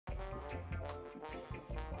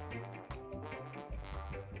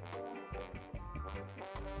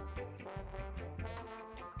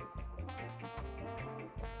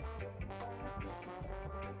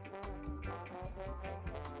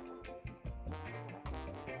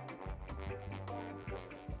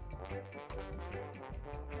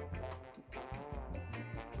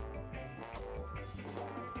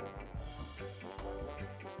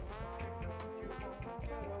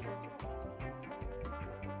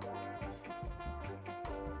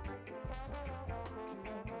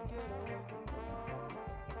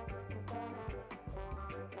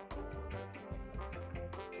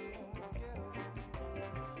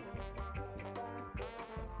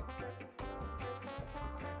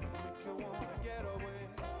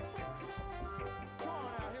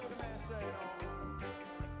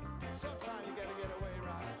Sometimes you gotta get away,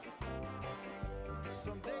 right?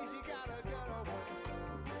 Some days you gotta get away.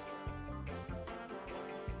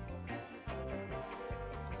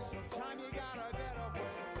 Sometimes you gotta get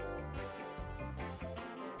away.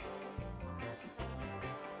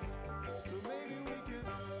 So maybe we can.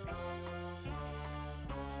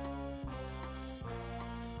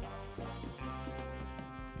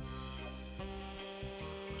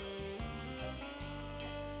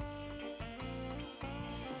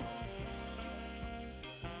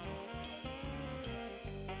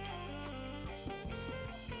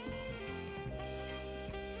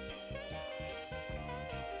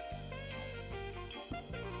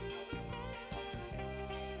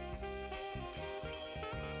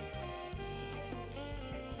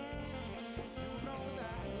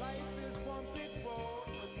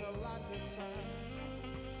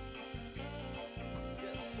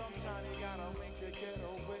 Sometimes you gotta make a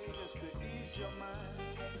getaway just to ease your mind.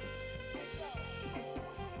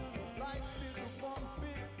 Life is a one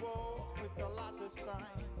big road with a lot of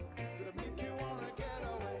signs to make you wanna get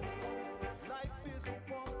away. Life is a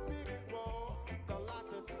one big road with a lot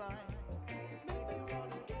of signs. Make you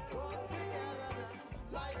wanna get away. All together now.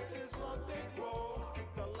 Life is one big road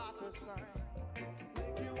with a lot of signs.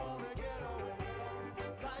 Make you wanna get away.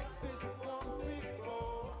 Life is a one big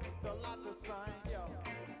road with a lot of signs, yo.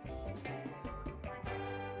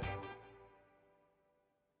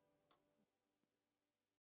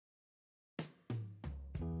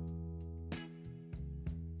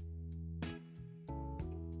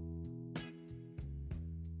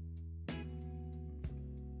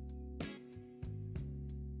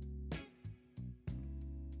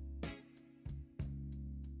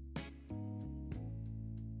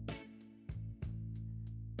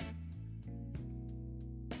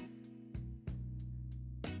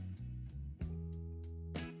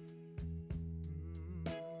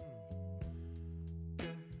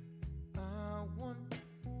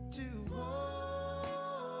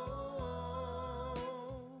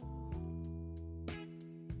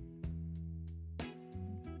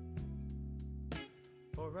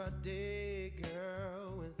 For a day,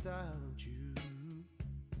 girl, without you,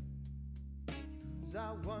 'cause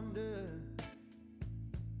I wonder,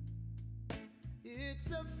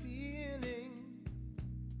 it's a feeling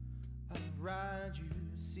I'd ride you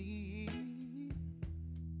to see.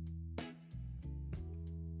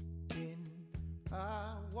 Can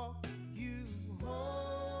I walk you home?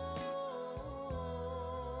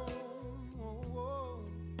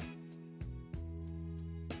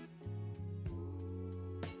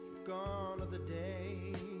 Gone are the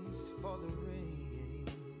days for the rain.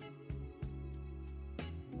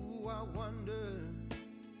 Ooh, I wonder,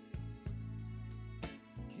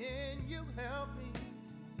 can you help me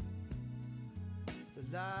with the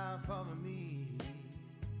life of me?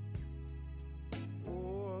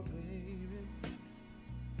 Oh, baby.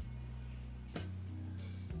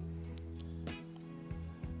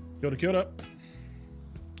 Kia ora, kia ora.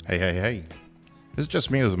 Hey, hey, hey. Is it just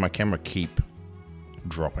me or does my camera keep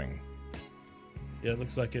dropping? Yeah, it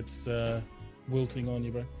looks like it's wilting on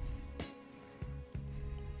you, bro.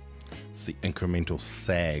 It's the incremental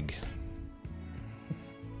sag.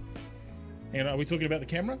 Hang on, are we talking about the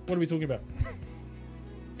camera? What are we talking about?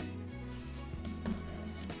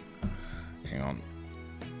 Hang on.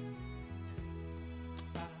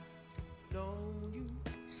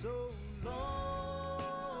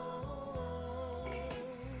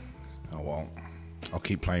 Oh well, I'll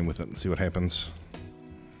keep playing with it and see what happens.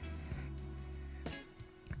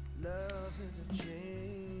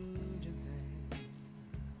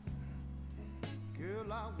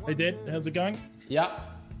 Hey Dad, how's it going? Yeah.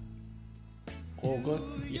 All good.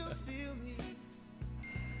 Yeah.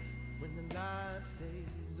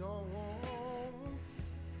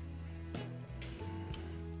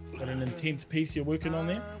 Got an intense piece you're working on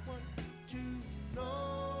there?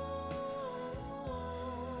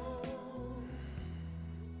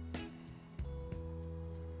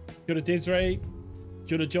 Kia ora Desiree.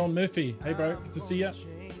 Kia ora John Murphy. Hey bro, good to see ya.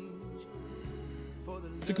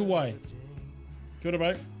 Tukuwai. Kia ora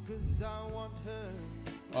bro.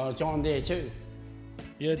 Oh, John there too.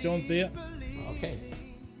 Yeah, John's there. Okay.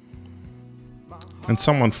 And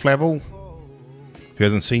someone, Flavel, who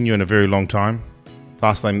hasn't seen you in a very long time.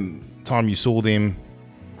 Last time you saw them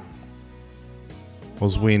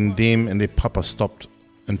was when them and their papa stopped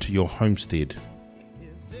into your homestead.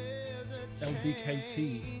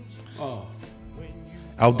 LDKT. Oh.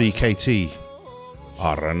 LDKT.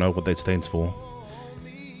 I don't know what that stands for.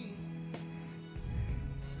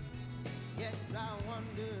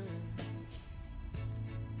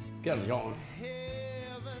 Kia ora, John.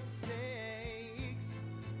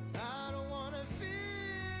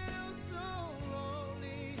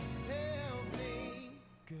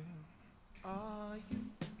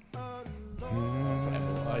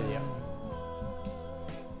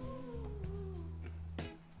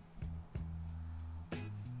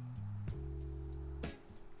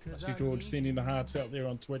 Hitachi George sending the hearts out there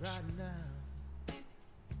on Twitch.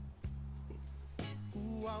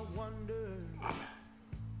 Ooh, I wonder,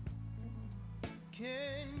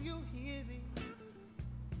 can you hear me?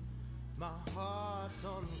 My heart's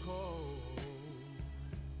on cold.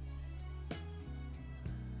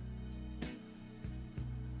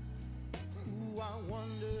 Ooh, I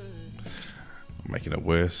wonder, I'm making it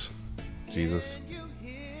worse. Jesus. can you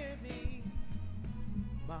hear me?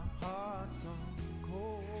 My heart's on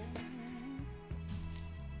cold.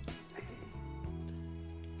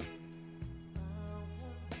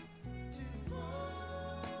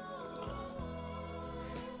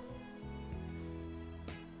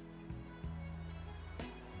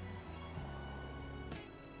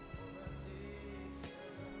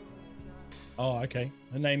 Oh, okay.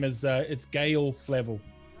 Her name is it's Gail Flavel.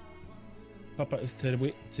 Papa is Te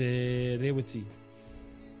Rewiti.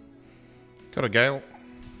 Got a Gale.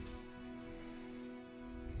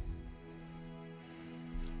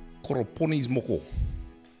 Koro poni's moko.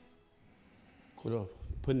 Kōrero,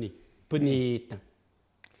 puni. Puni.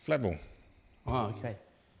 Flavel. Oh, okay.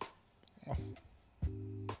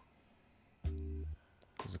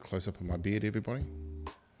 There's a close up of my beard, everybody.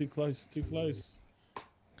 Too close, too close.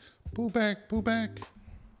 Pull back, pull back.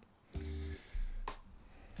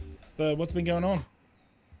 But what's been going on?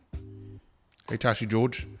 Hey, Tashi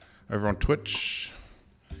George, over on Twitch.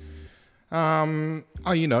 Oh,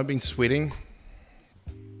 you know, been sweating.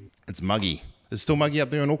 It's muggy. Is it still muggy up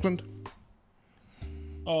there in Auckland?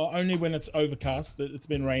 Oh, only when it's overcast. It's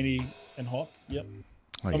been rainy and hot. Yep.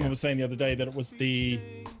 Oh, Someone yeah. was saying the other day that it was the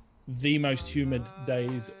most humid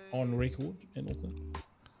days on record in Auckland.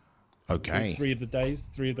 Okay. Three of those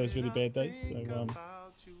really bad days. So,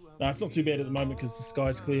 no, it's not too bad at the moment because the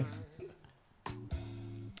sky's clear.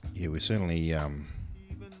 Yeah, we're certainly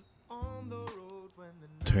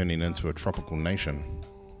turning into a tropical nation.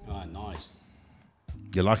 Oh, nice.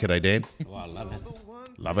 You like it, eh, Dad? Oh, I love it.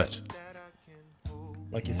 Love it.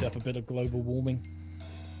 Like yourself a bit of global warming.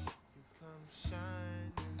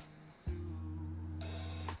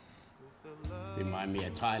 Remind me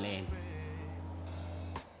of Thailand.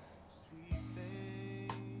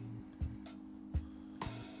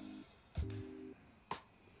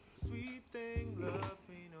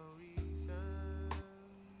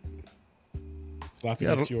 Laughing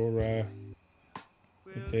Yeah, at your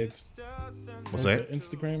dad's What's that?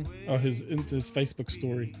 Instagram. Oh, his Facebook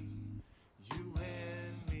story. You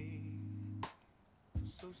and me,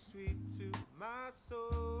 so sweet to my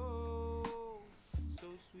soul, so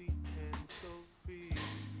sweet and so free.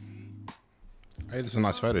 Hey, this is a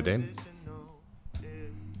nice photo, Dan.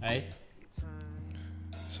 Hey?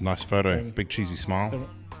 It's a nice photo. Big cheesy smile.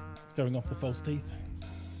 Showing off the false teeth.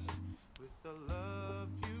 With the love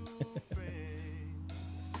you bring,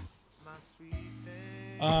 my sweet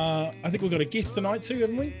thing. I think we've got a guest tonight too,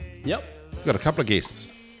 haven't we? Yep. We've got a couple of guests.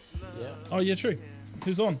 Yeah. Oh yeah, true.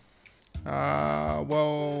 Who's on?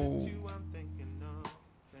 Well,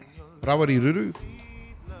 Rawari Ruru.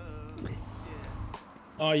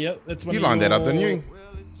 Oh yeah, that's one. You of lined that up, your- didn't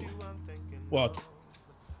you? What?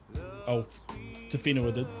 Oh, Te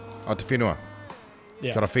Whenua did. Oh, Te Whenua.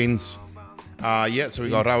 Yeah. Got a fence. Yeah, so we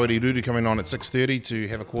got Rawari Ruru coming on at 6:30 to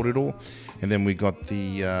have a kōrero. And then we got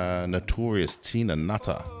the notorious Tina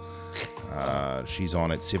Nutter. She's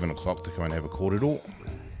on at 7 o'clock to come and have a kōrero.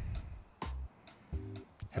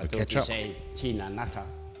 Have a catch up. Say Tina Nata,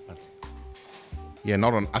 but Yeah,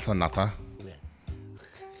 not an ata nata, yeah.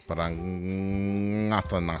 but a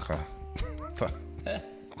ngata naka.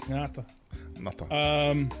 Ngata.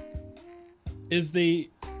 Nata. Is the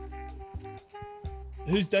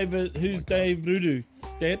who's Dave Rudu?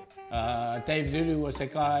 Dad? Dave Lulu was a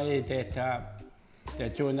guy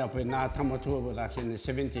that joined up with Ngā Tamatua with us in the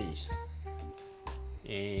 70s.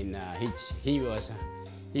 And he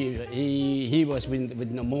was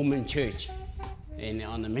with the Mormon church and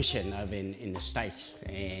on a mission over in the States.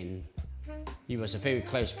 And he was a very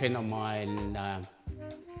close friend of mine.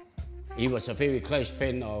 He was a very close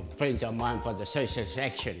friend of friends of mine for the Socialist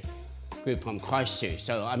Action group from Christchurch.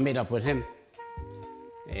 So I met up with him.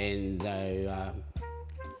 And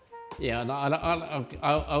yeah, and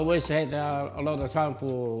I always had a lot of time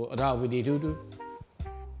for Rawiri Ruru.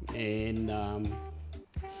 And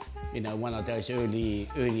you know, one of those early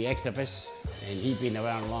activists, and he'd been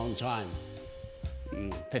around a long time,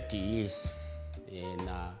 50 years, and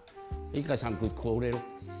he got some good kōrero.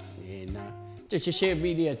 And just to share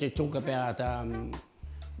media to talk about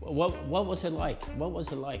what was it like? What was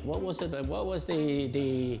it like? What was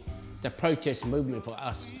the protest movement for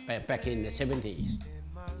us back in the 70s?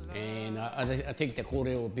 And I think the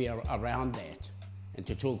kōrero will be around that. and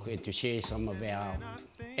to talk and to share some of our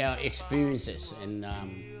experiences and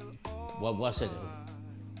what was it,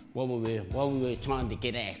 what we were trying to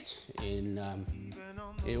get at, and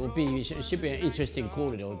it should be an interesting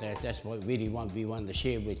kōrero. That's what we want to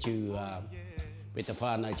share with you, with the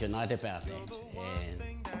whānau tonight about that,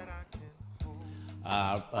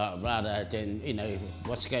 and rather than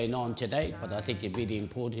what's going on today. But I think it's really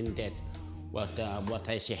important that what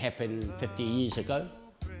actually happened 50 years ago,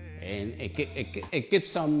 and it gives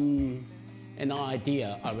some an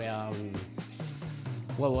idea around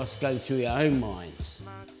what was going through our own minds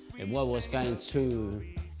and what was going through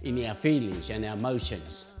in our feelings and our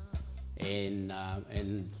emotions, and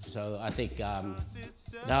so I think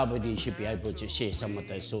everybody should be able to share some of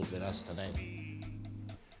those thoughts with us today.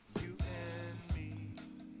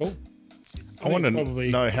 Cool. I want to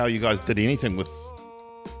know how you guys did anything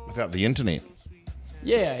without the internet.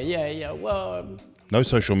 Yeah. Well, no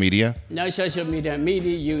social media. No social media.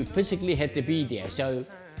 You physically had to be there. So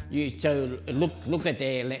look at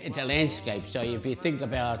the landscape. So if you think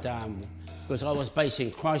about, because I was based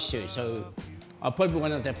in Christchurch, so I'm probably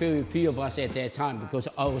one of the very few of us at that time, because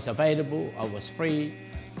I was available, I was free.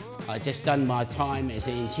 I just done my time as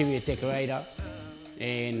an interior decorator,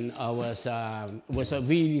 and I was it was a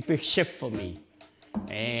really big shift for me,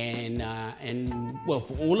 and well,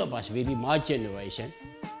 for all of us really, my generation,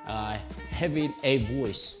 having a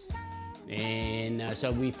voice, and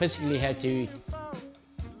so we physically had to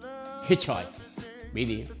hitchhike,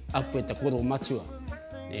 really, up with the kōrero matua,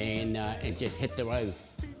 and just hit the road.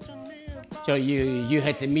 So you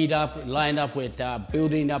had to meet up, line up with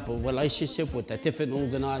building up a relationship with a different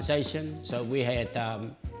organisation. So we had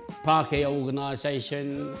Pākehā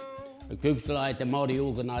organisation, groups like the Māori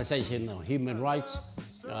Organisation of Human Rights,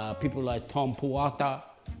 people like Tom Puata,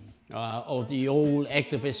 or the old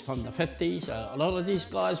activists from the 50s. A lot of these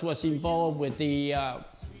guys was involved with the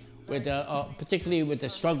particularly with the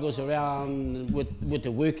struggles around with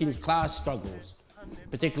the working class struggles,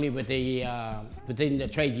 particularly with the within the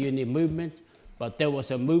trade union movement. But there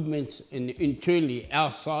was a movement internally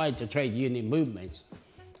outside the trade union movements,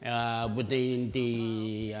 within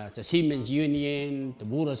the Seamen's Union, the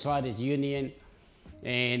Watersiders Union,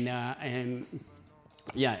 and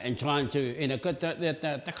trying to,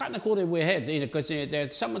 the kind of kōrero we had, because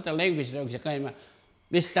some of the language that came out,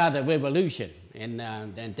 let's start a revolution, and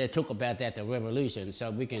they talk about that, the revolution, so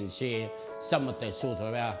we can share some of the sort of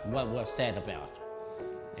about what was that about,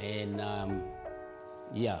 and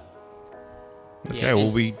Okay,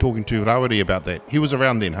 we'll be talking to Rawiri about that. He was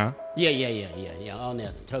around then, huh? Yeah, on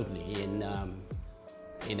there, totally, and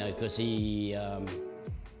because he, and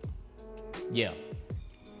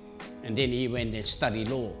then he went and studied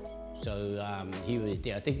law, so he was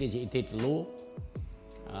there. I think he did law.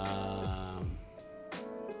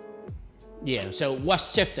 So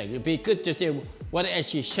what's shifting? It'd be good to see what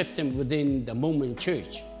actually shifted within the Mormon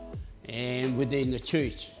church and within the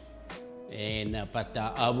church. And but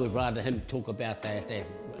I would rather him talk about that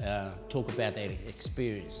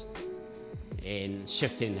experience and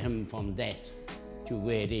shifting him from that to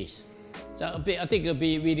where it is. So I think it'd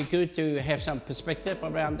be really good to have some perspective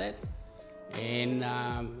around that, and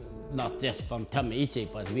not just from Tame Iti,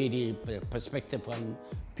 but really perspective from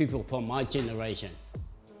people from my generation.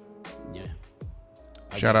 Yeah.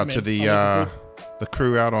 Shout out to the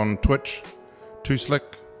crew out on Twitch, Too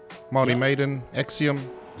Slick, Māori Maiden, Axiom.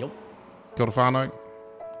 Yep. Kia ora whānau.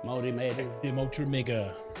 Māori Maiden. The Ultra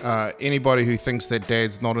Mega. Anybody who thinks that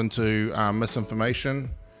Dad's not into misinformation,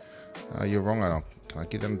 you're wrong. Can I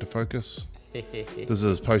get that into focus? This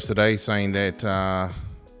is post today saying that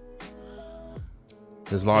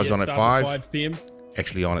there's lives on at 5 p.m.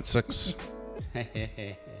 Actually on at 6.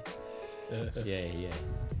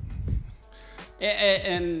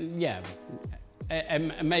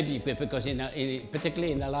 And maybe because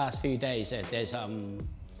particularly in the last few days, there's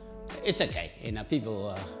it's okay.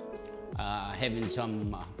 People are having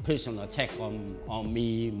some personal attack on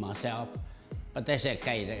me, myself, but that's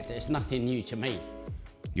okay. It's nothing new to me.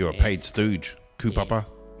 You're a paid stooge, kupapa.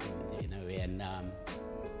 And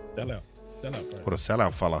Sell out, bro. What a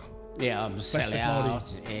sellout fella. Yeah, I'm selling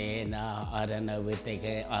out, and I don't know if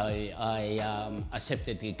I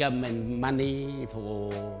accepted the government money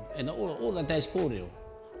for and all of that's kōrero.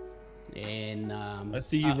 And I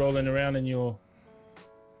see you rolling around in your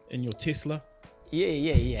Tesla.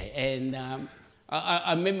 Yeah. And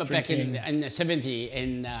I remember back in the 70s,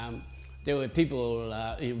 and there were people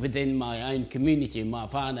within my own community, my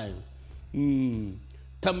whānau. And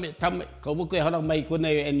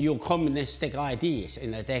your communistic ideas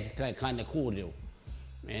and that kind of kōrero,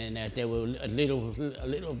 and they were a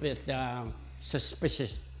little bit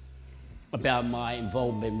suspicious about my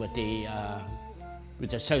involvement with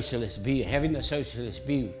the socialist view, having a socialist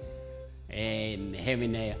view, and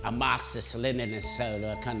having a Marxist-Leninist sort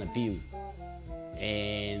of kind of view.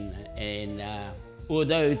 And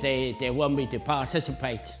although they want me to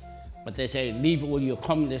participate, but they say leave all your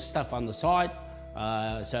communist stuff on the side.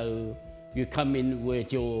 So you come in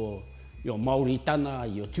with your Māori tana,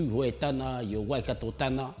 your Tūhoe tana, your Waikato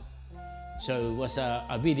tana. So it was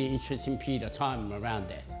a really interesting period of time around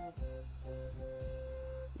that.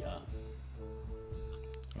 Yeah.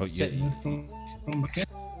 Oh, yeah.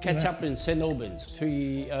 Catch up in St Albans,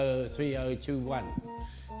 3021.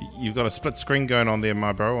 You've got a split screen going on there,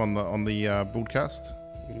 my bro, on the broadcast.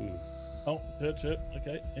 Oh, church.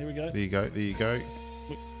 Okay, here we go. There you go.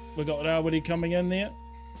 We got Rawiri coming in there.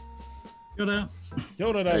 Kia ora. Kia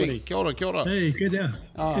ora, Hey, Rawiri. kia ora, kia ora. Hey, kia ora.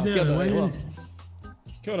 Oh, Kia ora, kia ora, how are well. you?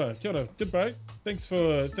 Kia ora. Good, bro. Thanks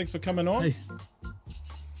for coming on. Hey.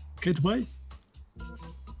 Good way.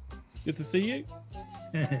 Good to see you.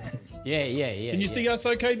 Yeah. Can you see us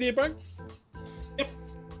okay there, bro? Yep.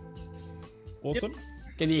 Awesome.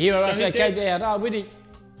 Can you hear us Go ahead, okay there, Rawiri?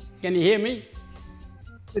 Can you hear me?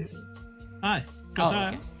 Ai, Oh, ka tae.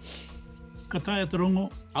 okay. Ka tae te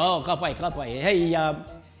rongo. Oh, ka pai. Hei,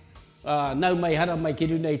 nau mai hara mai ki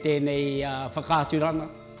runei tēnei whakāturana.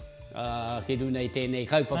 Ki runei tēnei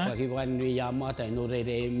kaupapa ki wanui a mātai no re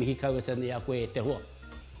mihi kauatani a koe te hoa.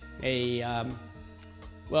 Hey,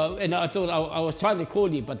 well, and I thought I was trying to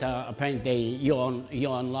call you, but apparently you're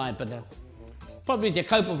online. But probably the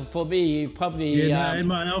kaupapa for me, probably... Yeah, no, in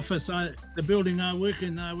my office, the building I work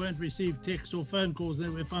in, I won't receive texts or phone calls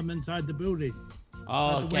if I'm inside the building.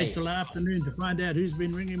 I have to wait till the afternoon to find out who's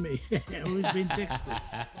been ringing me, who's been texting.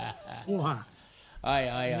 Oha.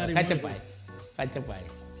 Ai, kai te pai.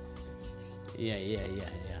 Yeah.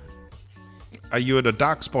 Are you at a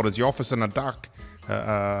dark spot? Is your office in a dark?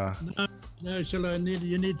 No,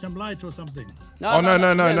 you need some light or something. No. we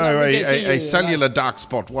can see A you, cellular dark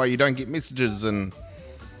spot where you don't get messages, and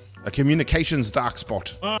a communications dark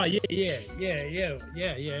spot. Oh, yeah.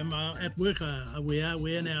 At work,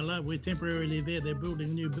 we're in our lab. We're temporarily there. They're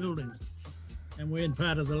building new buildings, and we're in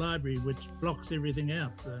part of the library, which blocks everything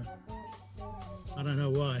out. So I don't know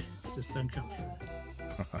why. Just don't come through.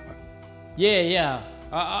 Yeah.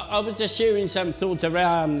 I was just sharing some thoughts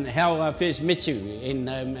around how I first met you in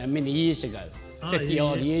many years ago, 50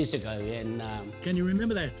 odd years ago, and Can you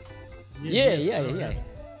remember that? yeah.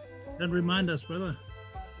 Don't remind us, brother.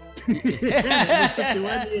 That was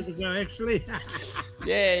 51 years ago, actually.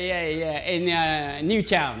 Yeah. In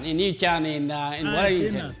Newtown, in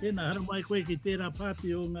Wellington. Tēnā, hara mai koe ki tērā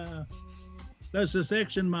pāti o ngā Socialist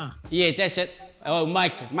Action mā. Yeah, that's it. Oh,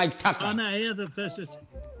 Mike Tucker. Oh, no, yeah, the Socialist.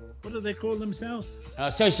 What do they call themselves?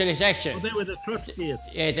 Socialist Action. Well, they were the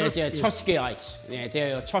Trotskyists. Yeah, they're Trotskyites. Yeah,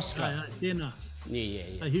 they're Trotsky. Tēnā.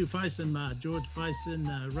 Yeah. Hugh Fyson mā, George Fyson,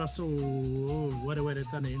 Russell, whatever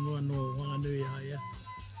tane, ingoa no Whanganui,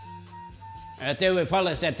 yeah. There were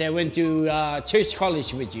fellas that they went to church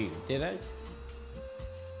college with you, did they?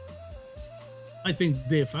 I think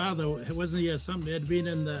their father, wasn't he had been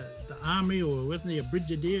in the army, or wasn't he a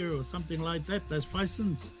brigadier or something like that? Those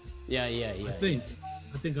Fysons. Yeah.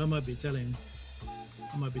 I think I might be telling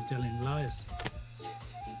lies.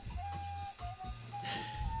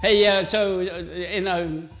 Hey, so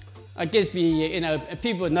I guess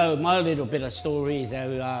people know my little bit of story.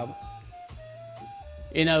 So,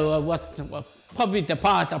 what probably the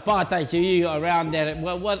apartheid to you around that.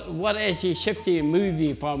 What actually shifted your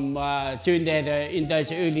movie from during that in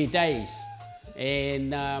those early days,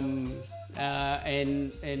 and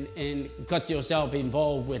got yourself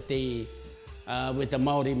involved with the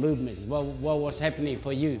Māori movement? What was happening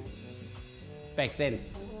for you back then?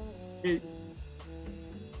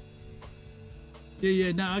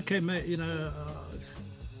 Yeah. No, okay, mate.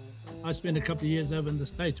 I spent a couple of years over in the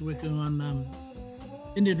States working on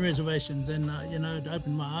Indian reservations, and it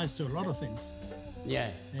opened my eyes to a lot of things.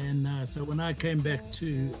 Yeah. And so when I came back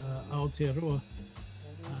to Aotearoa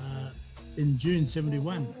in June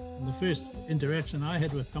 '71, the first interaction I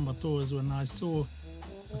had with Tamatoa was when I saw,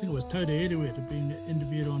 I think it was Tode Erueta being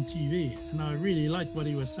interviewed on TV, and I really liked what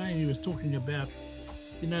he was saying. He was talking about,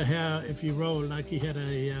 how if you roll, like he had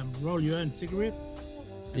a roll your own cigarette,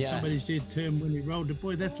 and somebody said to him when he rolled it,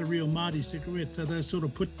 boy, that's a real Māori cigarette. So those sort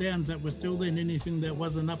of put downs that were still then, anything that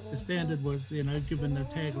wasn't up to standard was, given a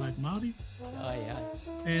tag like Māori. Oh, yeah.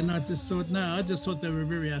 And I just thought they were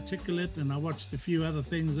very articulate, and I watched a few other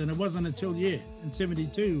things, and it wasn't until, in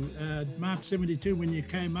 '72, March '72, when you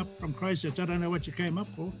came up from Christchurch. I don't know what you came up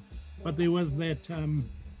for, but there was that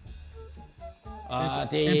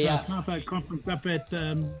anti-apartheid conference up at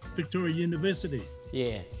Victoria University.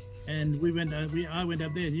 Yeah. And I went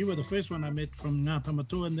up there. You were the first one I met from Ngā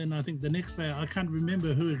Tamatoa, and then I think the next day, I can't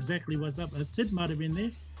remember who exactly was up. Sid might have been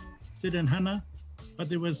there, Sid and Hannah, but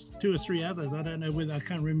there was 2 or 3 others. I don't know whether, I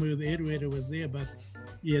can't remember whether Erueta was there, but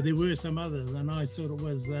yeah, there were some others, and I thought it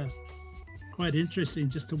was quite interesting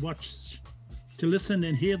just to watch, to listen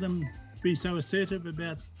and hear them be so assertive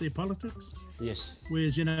about their politics. Yes.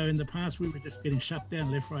 Whereas, you know, in the past we were just getting shut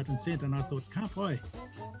down left, right and centre, and I thought, kapai,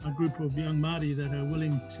 a group of young Māori that are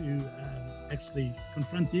willing to actually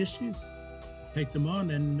confront the issues, take them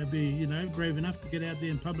on, and be, you know, brave enough to get out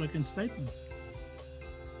there in public and state them.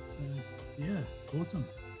 So, yeah, awesome.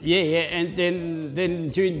 Yeah, and then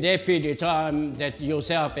during that period of time that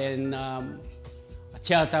yourself and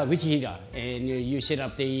Te Ata Wikihira, and you set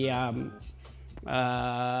up the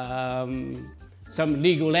some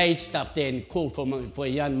legal aid stuff then, called for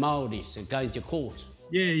young Māoris going to court.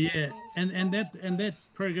 Yeah, and that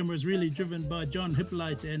program was really driven by John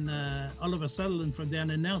Hippolyte and Oliver Sutherland from down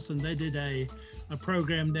in Nelson. They did a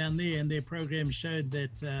program down there, and their program showed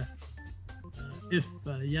that if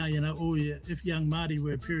young Māori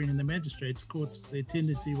were appearing in the magistrates' courts, their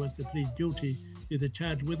tendency was to plead guilty to the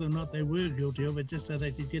charge, whether or not they were guilty of it, just so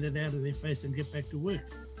they could get it out of their face and get back to work.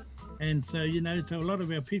 And so, you know, so a lot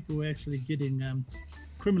of our people were actually getting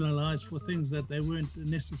criminalised for things that they weren't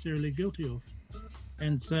necessarily guilty of.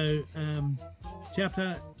 And so Te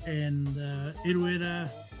Ata and Erueta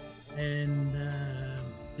and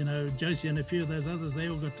you know, Josie and a few of those others, they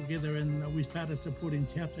all got together and we started supporting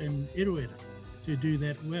Te Ata and Erueta to do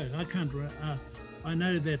that work. I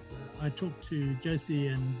know that I talked to Josie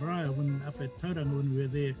and Briar up at Tauranga when we were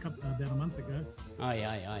there about a month ago.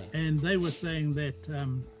 Aye. And they were saying that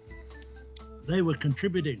they were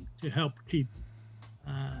contributing to help keep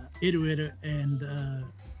Erueta and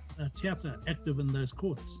Te Ata active in those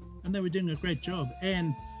courts. And they were doing a great job.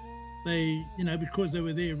 And they, you know, because they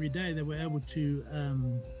were there every day, they were able to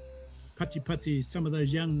pati some of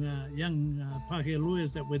those young Pākehā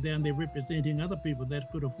lawyers that were down there representing other people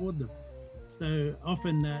that could afford them. So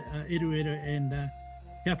often Erueta and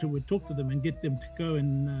Te Ata would talk to them and get them to go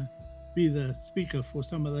and be the speaker for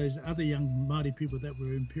some of those other young Māori people that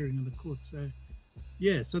were appearing in the court. So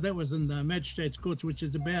yeah, so that was in the magistrates' courts, which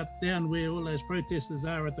is about down where all those protesters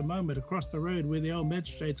are at the moment, across the road where the old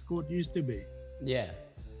magistrates' court used to be. Yeah.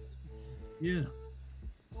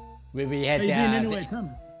 Where we had how you been anyway,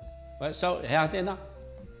 Tom? So, how tēnā?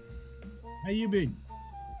 How you been?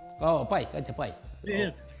 Oh, pai, kai te pai.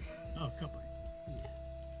 Yeah. Oh, kapai.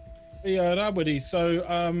 Yeah, Rawiri.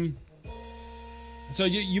 So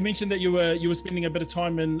you mentioned that you were spending a bit of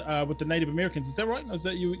time in with the Native Americans. Is that right? Is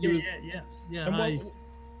that you? Yeah. And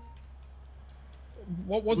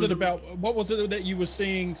what was it about? What was it that you were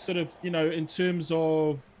seeing, sort of, you know, in terms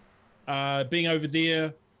of being over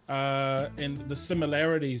there and the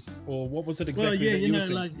similarities, or what was it exactly? Well, yeah, that you were know,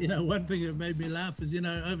 seeing? like, you know, one thing that made me laugh is, you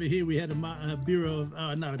know, over here we had a bureau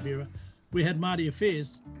of not a bureau. We had Māori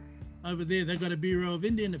Affairs. Over there they got a Bureau of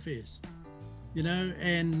Indian Affairs. You know,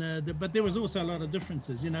 and but there was also a lot of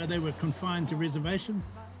differences. You know, they were confined to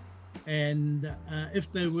reservations, and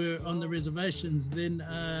if they were on the reservations, then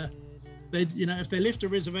they, you know, if they left the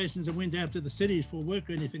reservations and went out to the cities for work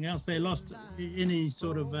or anything else, they lost any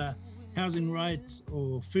sort of housing rights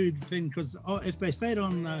or food thing. Because if they stayed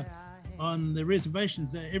on the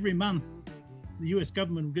reservations, every month the U.S.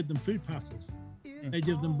 government would give them food passes. They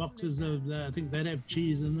give them boxes of, I think they'd have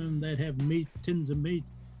cheese in them, they'd have meat, tins of meat.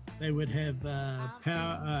 They would have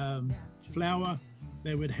flour.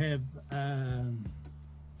 They would have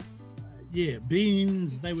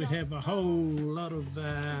beans. They would have a whole lot of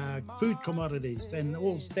food commodities, and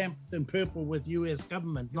all stamped in purple with U.S.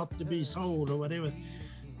 government, not to be sold or whatever.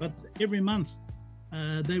 But every month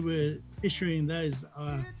they were issuing those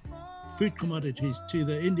food commodities to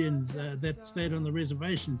the Indians that stayed on the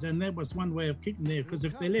reservations, and that was one way of keeping there. Because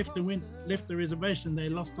if they left the reservation, they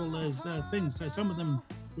lost all those things. So some of them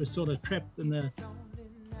were sort of trapped in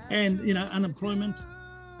and you know, unemployment,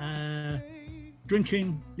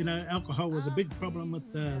 drinking. You know, alcohol was a big problem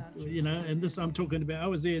with you know, and this I'm talking about. I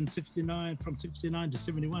was there in '69, from '69 to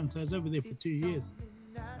 '71, so I was over there for 2 years,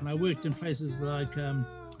 and I worked in places like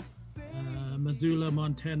Missoula,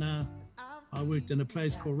 Montana. I worked in a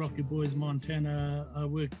place called Rocky Boys, Montana. I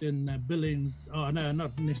worked in Billings. Oh, no,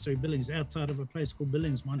 not necessarily Billings, outside of a place called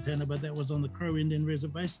Billings, Montana, but that was on the Crow Indian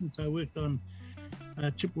Reservation. So I worked on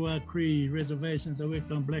Chippewa Cree reservations. I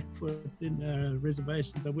worked on Blackfoot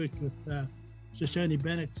reservations. I worked with Shoshone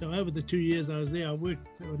Bannock. So over the 2 years I was there, I worked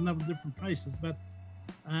at a number of different places. But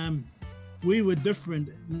we were different.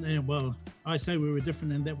 Well, I say we were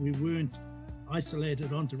different in that we weren't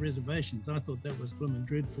isolated onto reservations. I thought that was blooming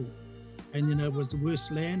dreadful. and it was the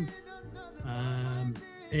worst land.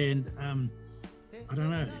 And I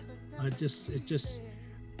don't know.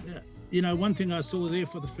 One thing I saw there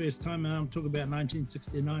for the first time, and I'm talking about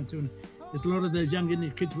 1969, so is a lot of those young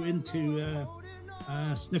Indian kids were into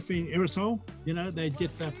sniffing aerosol. They'd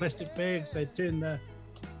get the plastic bags, they'd turn the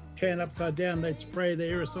can upside down, they'd spray the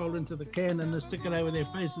aerosol into the can and they'd stick it over their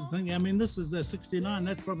faces. Thinking, I mean, this is the 69,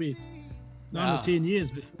 that's probably 9 or 10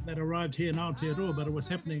 years before that arrived here in Aotearoa, but it was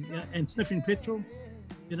happening. And sniffing petrol,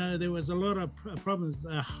 there was a lot of problems,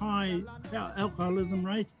 a high alcoholism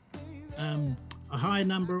rate, a high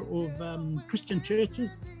number of Christian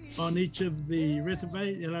churches on each of the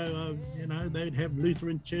reservations. They'd have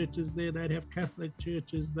Lutheran churches there, they'd have Catholic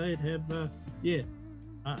churches, they'd have,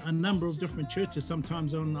 a number of different churches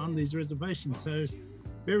sometimes on these reservations. So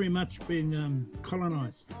very much being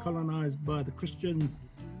colonized by the Christians,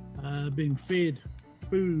 being fed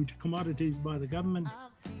food, commodities by the government.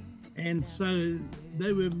 And so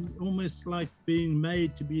they were almost like being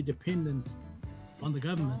made to be dependent on the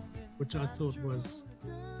government, which I thought was...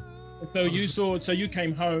 So you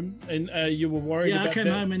came home and you were worried about that? Yeah, I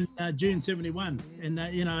came home in June 71. And,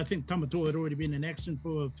 I think Tamatoa had already been in action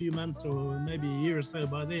for a few months or maybe a year or so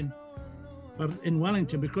by then. But in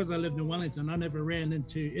Wellington, because I lived in Wellington, I never ran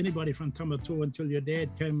into anybody from Tamatoa until your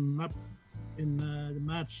dad came up in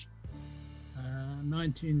March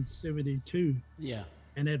 1972. Yeah.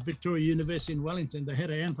 And at Victoria University in Wellington, they had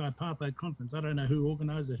an anti-apartheid conference. I don't know who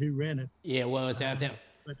organised it, who ran it. Yeah, well, it was out there.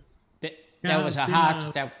 That was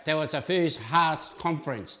that was the first heart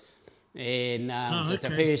conference, and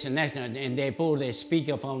the first national, and they brought a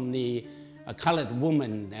speaker from a coloured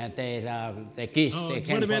woman that guest.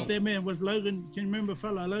 What about that man? Was Logan? Can you remember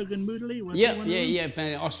fellow Logan Moodley?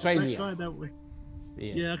 From Australia. That guy that was.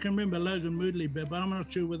 Yeah, I can remember Logan Moodley, but I'm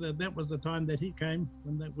not sure whether that was the time that he came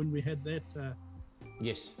when we had that.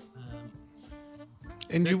 Yes.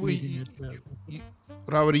 And you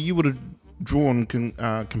would have drawn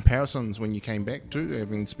comparisons when you came back too,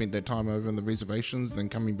 having spent that time over in the reservations, then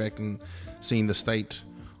coming back and seeing the state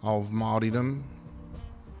of Māoridom.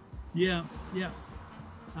 Yeah.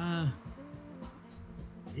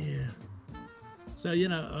 So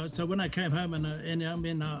so when I came home and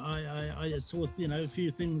I saw a few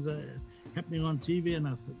things happening on TV, and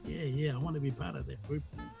I thought, I want to be part of that group.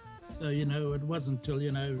 So it wasn't until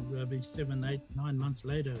maybe 7, 8, 9 months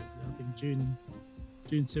later, I think June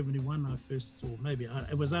 71 I first saw,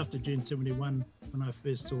 it was after June 71 when I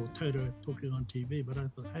first saw Toto talking on TV, but I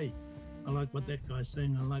thought, hey, I like what that guy's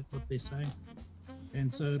saying, I like what they're saying.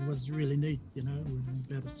 And so it was really neat,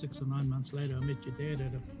 about 6 or 9 months later, I met your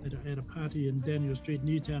dad at a party in Daniel Street,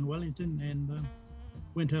 Newtown, Wellington, and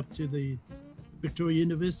went up to the Victoria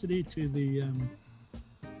University, to the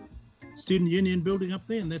Student Union building up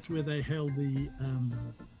there, and that's where they held the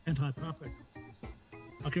anti-apartheid.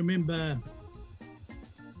 I can remember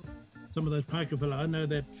some of those Paika fella. I know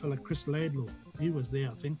that fella Chris Laidlaw. He was there,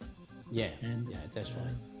 I think. Yeah, that's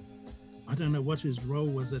right. I don't know what his role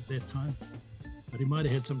was at that time, but he might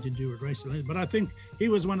have had something to do with racial. But I think he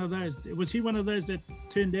was one of those. Was he one of those that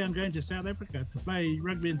turned down going to South Africa to play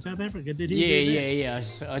rugby in South Africa? Did he? Yeah.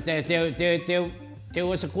 So there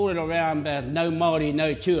was a call around no Māori,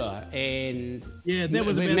 no tour, and that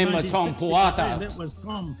was remember Tom Puata. That was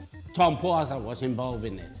Tom. Tom Puata was involved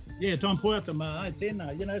in it. Yeah, Tom Puata,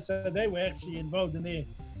 so they were actually involved in there,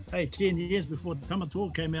 10 years before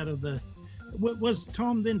Tamatoa came out of the... Was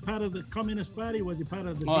Tom then part of the Communist Party? Was he part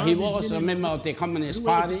of the... Oh, he was a member of the Communist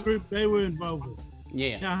Party. The group they were involved with.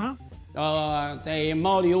 Yeah. The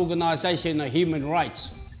Māori Organisation of Human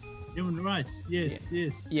Rights. Human rights, yes.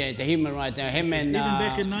 Yeah, the human rights. Him and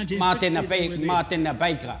back in Martina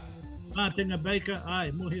Baker. Martina Baker,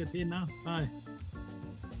 aye, Mohia Tēnā, aye.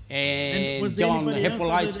 And was John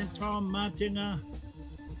Hippolyte. Tom Martina.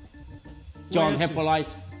 John Hippolyte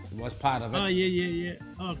was part of it. Oh, yeah.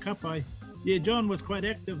 Oh, Kapai. Yeah, John was quite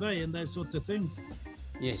active, in those sorts of things.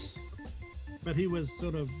 Yes. But he was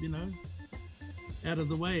sort of, out of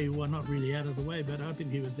the way. Well, not really out of the way, but I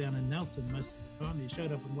think he was down in Nelson most of the time. He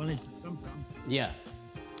showed up in Wellington sometimes. Yeah.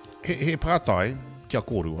 He pātai, kia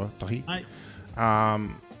kōrero, tahi. Aye.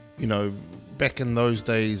 Back in those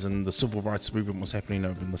days, and the civil rights movement was happening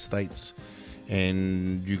over in the States,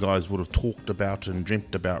 and you guys would have talked about and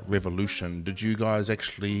dreamt about revolution. Did you guys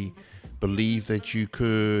actually believe that you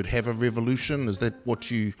could have a revolution? Is that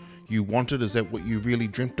what you wanted? Is that what you really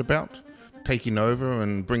dreamt about? Taking over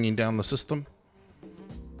and bringing down the system?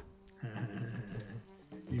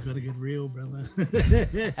 You got to get real, brother.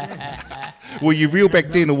 Were you real back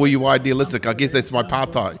then, or were you idealistic? I guess that's my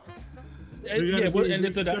pātai. And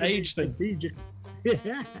it's an age thing.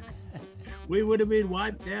 we would have been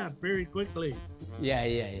wiped out very quickly.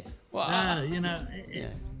 Yeah. Well,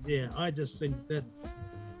 Yeah, I just think that,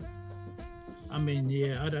 I mean,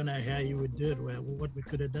 yeah, I don't know how you would do it, or what we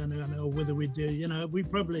could have done, or whether we do, we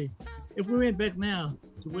probably, if we went back now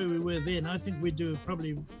to where we were then, I think we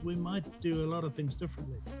might do a lot of things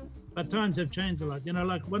differently. But times have changed a lot.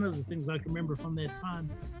 Like one of the things I can remember from that time,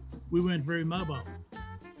 we weren't very mobile.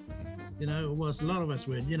 It was, a lot of us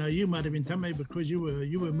weren't. You might have been Tame because you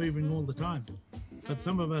were moving all the time. But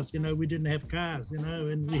some of us, we didn't have cars, and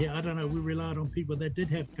we relied on people that did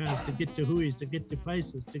have cars to get to huis, to get to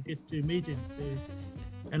places, to get to meetings.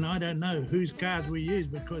 And I don't know whose cars we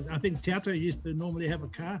used, because I think Tata used to normally have a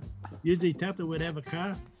car. Usually Tata would have a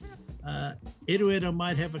car. Eduardo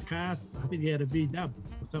might have a car. I think he had a V-dub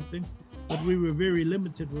or something. But we were very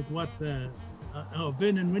limited with what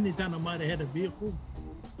Vernon Winitano might have had a vehicle.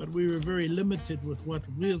 But we were very limited with what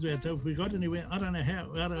wheels we had. So if we got anywhere, I don't know how.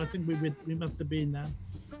 I think we must have been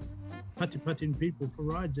putting people for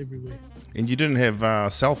rides everywhere. And you didn't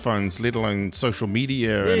have cell phones, let alone social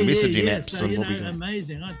media and messaging apps. So, and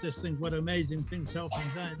amazing. I just think what amazing things cell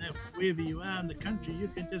phones are. Now, wherever you are in the country, you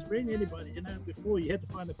can just ring anybody. Before you had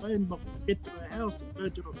to find a phone box to get to a house, to go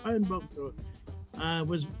to a phone box, or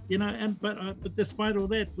but despite all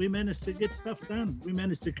that, we managed to get stuff done. We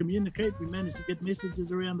managed to communicate. We managed to get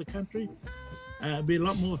messages around the country. It'd be a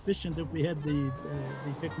lot more efficient if we had the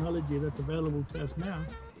technology that's available to us now.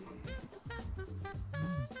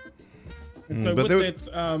 So with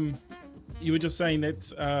that, you were just saying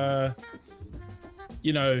that,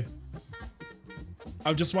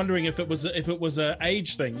 I'm just wondering if it was an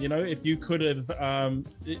age thing, if you could have,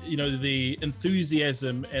 the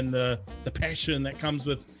enthusiasm and the passion that comes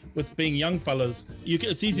with being young fellas.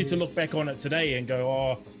 It's easy to look back on it today and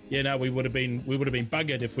go, we would have been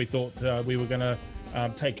buggered if we thought we were going to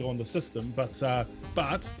take on the system.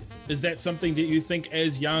 But is that something that you think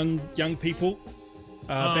as young people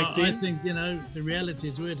back then? I think the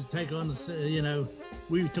realities were to take on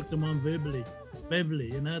we took them on verbally,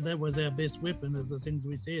 that was our best weapon, is the things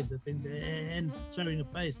we said, and showing a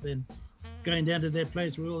face, and going down to that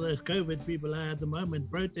place where all those COVID people are at the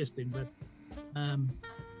moment protesting. But I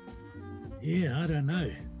don't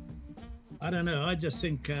know. I just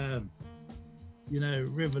think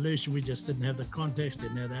revolution, we just didn't have the context,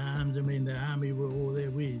 didn't have the arms. I mean, the army were all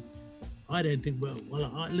there. I don't think,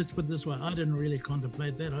 let's put it this way, I didn't really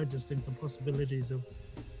contemplate that. I just think the possibilities of,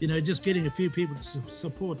 just getting a few people to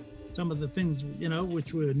support some of the things,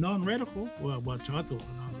 which were non-radical, which I thought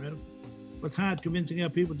were non-radical, was hard convincing our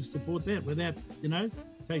people to support that without,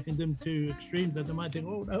 taking them to extremes that they might think,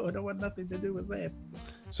 oh no, I don't want nothing to do with that.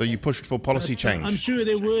 So you pushed for policy change? I'm sure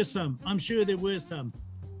there were some.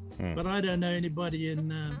 But I don't know anybody in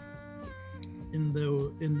the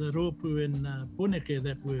Ropu and Poneke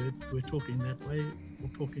that were talking that way or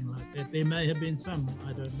talking like that. There may have been some,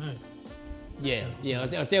 I don't know. Yeah,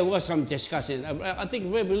 there was some discussion. I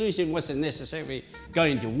think revolution wasn't necessarily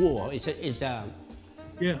going to war. It's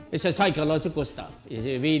a psychological stuff. It's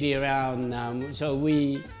really around. So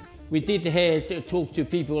we did have to talk to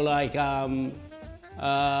people like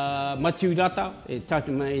Maturata in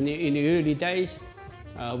the early days.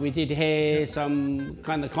 We did have some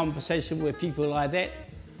kind of conversation with people like that,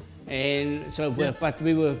 and so. But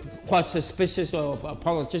we were quite suspicious of a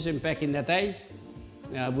politician back in the days.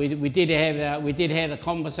 We did have a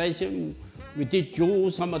conversation. We did draw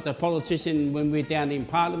some of the politicians when we were down in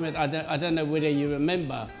Parliament. I don't know whether you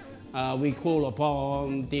remember. We called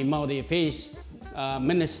upon the Māori Affairs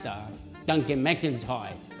Minister, Duncan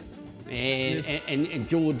McIntyre, and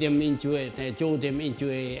drew them into it.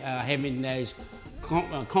 Having those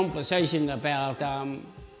conversation about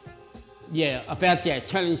their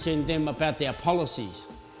challenging them about their policies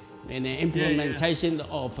and the implementation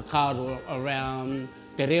of kōrero around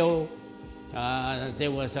te reo.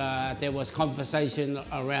 There was conversation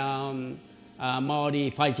around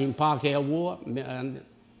Māori fighting Pākehā War, and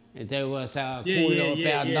there was kōrero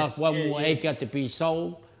about not one more acre to be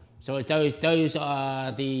sold. So those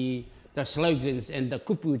are the slogans and the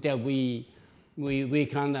kupu that we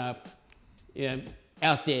kind of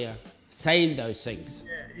out there saying those things.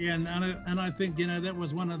 And I think that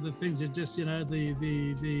was one of the things that just the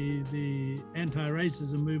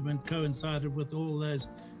anti-racism movement coincided with all those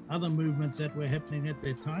other movements that were happening at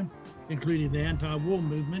that time, including the anti-war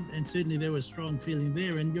movement, and certainly there was strong feeling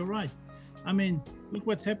there. And you're right. I mean, look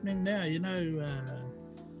what's happening now.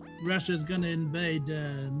 Russia's going to invade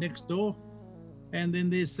next door, and then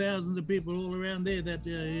there's thousands of people all around there that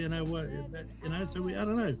So I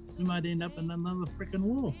don't know. We might end up in another freaking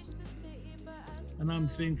war. And I'm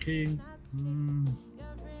thinking,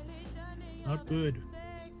 not good.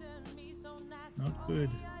 Not good.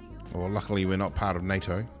 Well, luckily we're not part of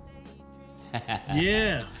NATO.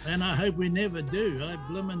 Yeah, and I hope we never do. I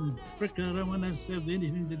bloomin' frick, I don't want us to have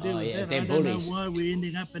anything to do with that. I don't know why we're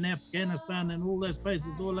ending up in Afghanistan and all those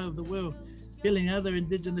places all over the world, killing other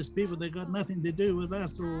indigenous people. They got nothing to do with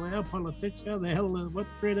us or our politics. How the hell, what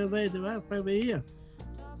threat are they to us over here?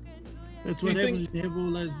 That's what happens when you have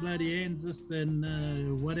all those bloody ANZUS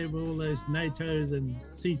and whatever, all those NATOs and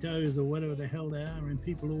CETOs or whatever the hell they are, and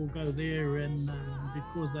people all go there and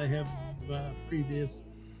because they have previous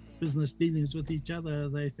business dealings with each other,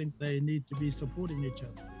 they think they need to be supporting each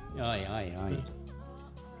other. Aye.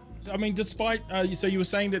 I mean, despite so you were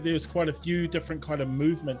saying that there's quite a few different kind of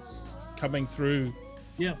movements coming through.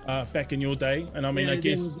 Yeah. Back in your day, and I mean, I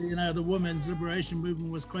guess the women's liberation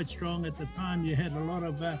movement was quite strong at the time. You had a lot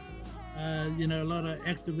of a lot of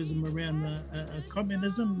activism around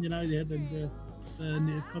communism. You had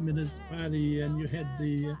the Communist Party, and you had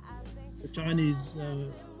the Chinese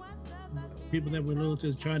people that were loyal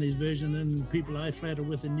to the Chinese version, and people I flattered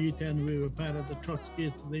with in Newtown, we were part of the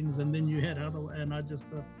Trotskyist things, and then you had other, and I just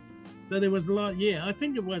thought, so there was a lot. Yeah, I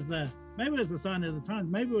think it was maybe it was a sign of the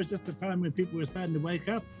times. Maybe it was just a time when people were starting to wake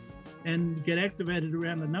up and get activated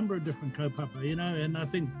around a number of different kaupapa, and I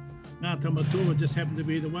think Ngā Tamatoa just happened to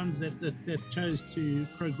be the ones that chose to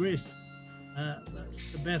progress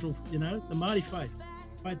the battle, the Māori fight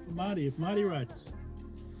for Māori rights.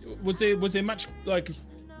 Was there much, like,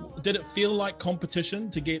 did it feel like competition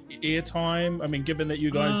to get airtime? I mean, given that you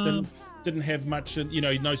guys didn't have much,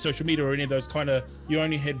 no social media or any of those you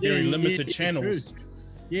only had very limited channels. True.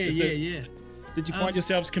 Yeah. Did you find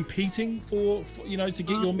yourselves competing for to get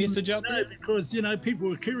your message out there? No, because, people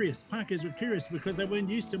were curious. Pākehs were curious because they weren't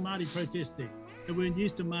used to Māori protesting. They weren't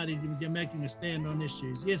used to Māori making a stand on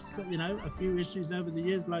issues. Yes, a few issues over the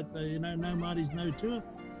years, like the, no Māoris, no tour.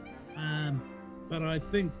 But I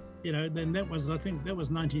think, then that was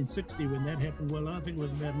 1960 when that happened. Well, I think it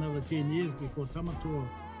was about another 10 years before Tamatoa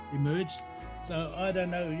emerged. So I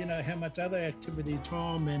don't know, how much other activity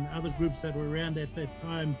Tom and other groups that were around at that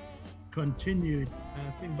time continued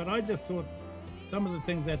thing. But I just thought some of the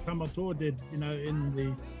things that Tamatoa did, in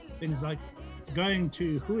the things like going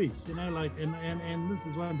to huis, and this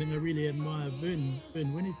is one thing I really admire Vern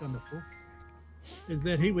Winitana for, is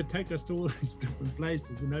that he would take us to all these different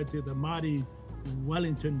places, to the Māori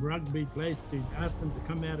Wellington rugby place, to ask them to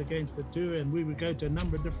come out against the tour, and we would go to a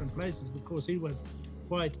number of different places because he was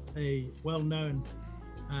quite a well-known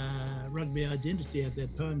rugby identity at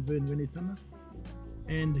that time, Vern Winitana.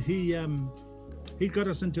 And he got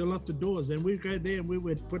us into lots of doors, and we'd go there and we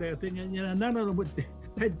would put our thing, and none of them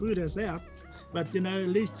they'd boot us out, but at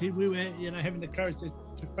least we were having the courage to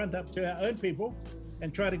front up to our own people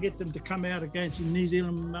and try to get them to come out against New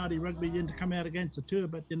Zealand Māori Rugby Union, to come out against the tour.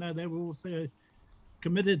 But they were also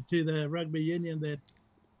committed to the rugby union that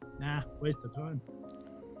waste of time.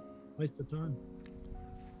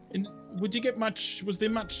 And was there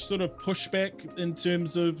much sort of pushback in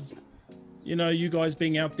terms of you guys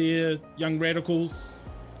being out there, young radicals,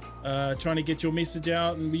 trying to get your message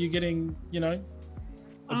out, and were you getting, a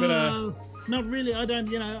bit of... Not really. I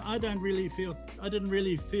didn't really feel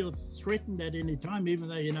threatened at any time, even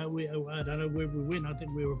though, I don't know where we went. I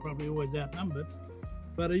think we were probably always outnumbered.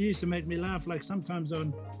 But it used to make me laugh, like sometimes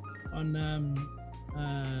on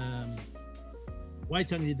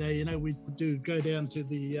Waitangi Day, we'd go down to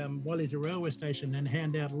the Wellington railway station and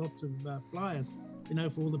hand out lots of flyers,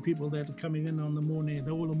 for all the people that are coming in on the morning,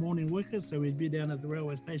 all the morning workers. So we'd be down at the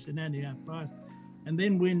railway station handing out flyers. And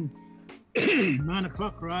then when 9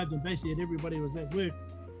 o'clock arrived and basically everybody was at work,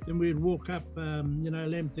 then we'd walk up,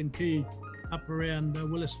 Lambton Quay, up around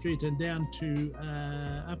Willis Street and down to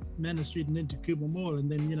up Manor Street and into Kuba Mall, and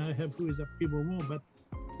then, have huis up Kuba Mall. But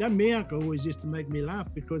that Miaka always used to make me laugh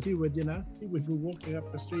because he would be walking up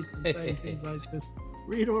the street and saying things like this: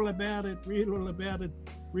 read all about it, read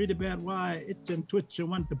about why itch and twitch and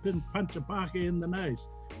want to punch a Pākehā in the nose.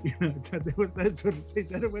 So there was those sort of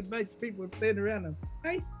things, and it would make people stand around and,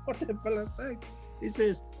 hey, what's that fella saying? He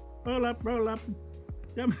says, roll up,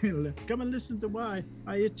 come and listen to why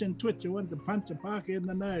I itch and twitch. I want to punch a Pākehā in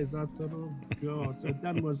the nose. I thought, oh God. So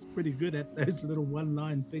Dunn was pretty good at those little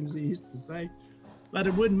one-line things he used to say, but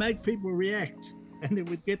it would make people react and it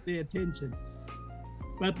would get their attention.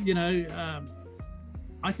 But,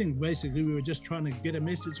 I think basically we were just trying to get a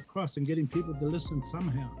message across and getting people to listen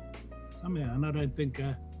somehow. And I don't think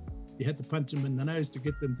you had to punch them in the nose to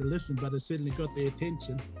get them to listen, but it certainly got their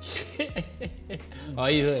attention.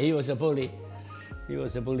 He was a bully. He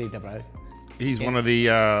was a bully, bro. He's one of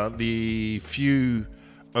the few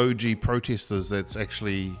OG protesters that's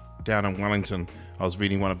actually down in Wellington. I was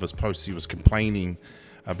reading one of his posts. He was complaining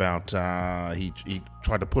about he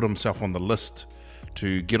tried to put himself on the list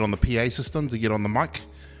to get on the PA system, to get on the mic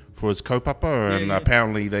for his kaupapa, and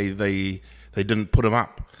apparently they didn't put him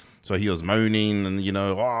up. So he was moaning and,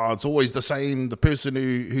 it's always the same. The person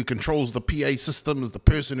who controls the PA system is the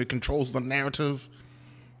person who controls the narrative.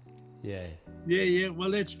 Yeah. Yeah.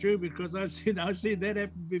 Well, that's true, because I've seen that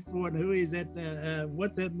happen before. And who is that?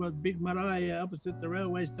 What's that big marae opposite the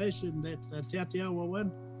railway station? That Te Atiawa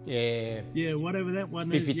one. Yeah. Yeah, whatever that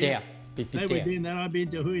one is. Pipitea. They were doing that. I've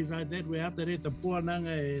been to who's like that. We're out there at the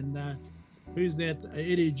Puananga, and who's that?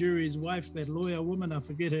 Eddie Jury's wife, that lawyer woman. I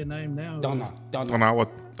forget her name now. Donna Hall.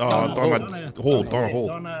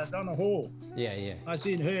 Donna Hall. Yeah. I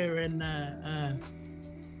seen her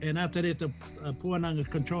and after that, the Puananga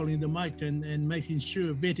controlling the mic and making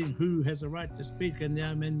sure, vetting who has a right to speak. And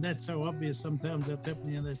I mean, that's so obvious sometimes that's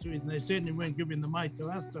happening in those stories. And they certainly weren't giving the mic to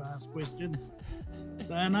us to ask questions.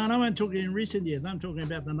 So, and I'm not talking in recent years. I'm talking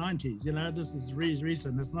about the 90s. This is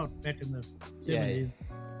recent. It's not back in the 70s.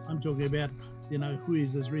 I'm talking about, who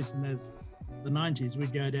is as recent as the 90s.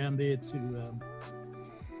 We'd go down there to,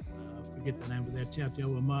 forget the name of that, Te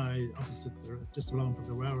Atiawa Mai, opposite, just along from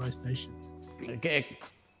the railway station. Okay.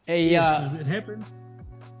 So it happened.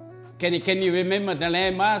 Can you remember the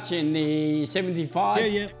land march in the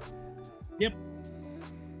 75? Yeah. Yep.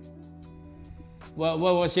 What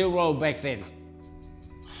was your role back then?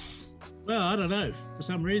 Well, I don't know. For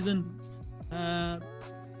some reason,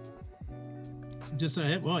 just so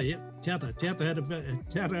Tauta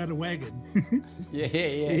had a wagon. Yeah.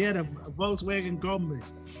 He had a Volkswagen Kombi.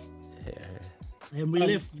 And we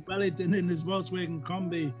left Wellington in his Volkswagen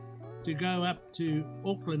Kombi to go up to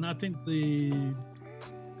Auckland. I think the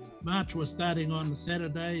march was starting on the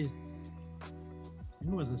Saturday. I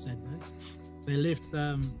think it was a Saturday. They left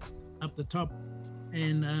up the top,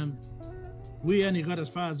 and we only got as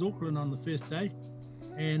far as Auckland on the first day.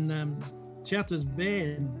 And Tauta's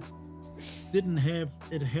van didn't have,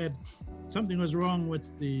 it had, something was wrong with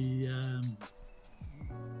the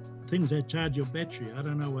things that charge your battery. I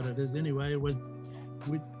don't know what it is. Anyway, it was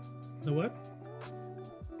with the what?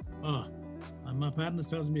 Oh, my partner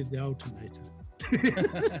tells me the alternator.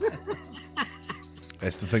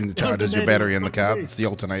 That's the thing that charges your battery in the car. It's the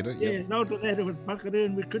alternator. Yeah, the alternator was bucketed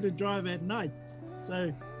and we couldn't drive at night.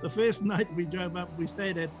 So the first night we drove up, we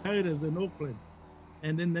stayed at Toda's in Auckland.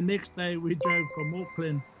 And then the next day we drove from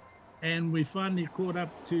Auckland, and we finally caught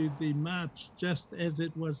up to the march just as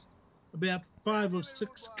it was about 5 or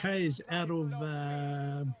 6 Ks out of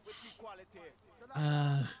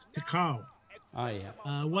Te Kao. Oh, yeah.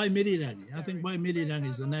 Waimirirangi. I think Waimirirangi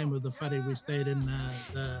is the name of the whare we stayed in.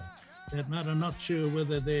 That night, I'm not sure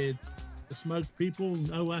whether they're the smoke people,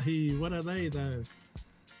 Oahi, what are they?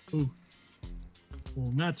 Or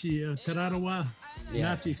Ngāti Te Rarawa,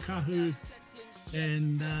 Ngāti Kahu,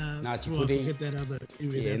 and Ngāti I Puri. forget that other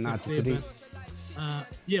area. Yeah, that's up Ngāti there, Puri.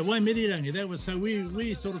 but, Waimirirangi. That was, so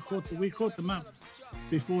we sort of caught them up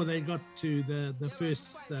before they got to the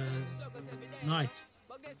first night.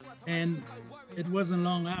 And it wasn't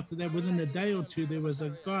long after that, within a day or two, there was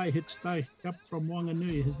a guy hitchhiked up from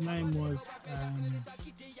Wanganui. His name was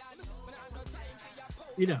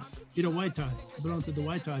Ira Waitai, belonged to the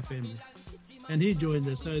Waitai family. And he joined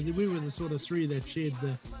us. So we were the sort of three that shared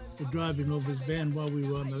the driving of his van while we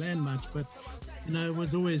were on the land march. But, it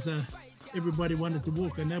was always, everybody wanted to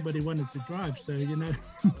walk and nobody wanted to drive. So,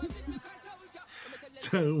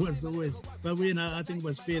 So it was always, but I think it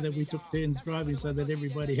was fair that we took turns driving so that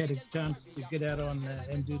everybody had a chance to get out on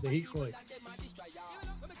and do the hikoi.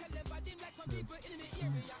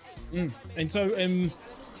 And so,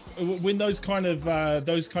 when those kind of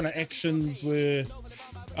actions were,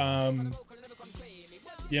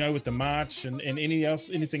 with the march and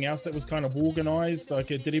anything else that was kind of organised, like,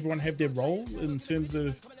 did everyone have their role in terms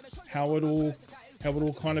of how it all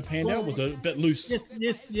kind of panned out? Was it a bit loose?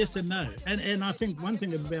 Yes and no. And I think one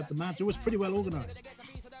thing about the march, it was pretty well organised.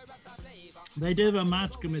 They did have a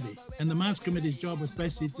march committee, and the march committee's job was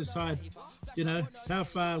basically to decide, how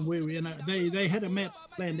far they had a map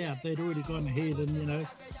planned out. They'd already gone ahead and,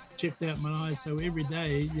 checked out Marai. So every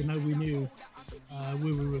day, we knew where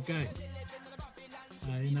we were going.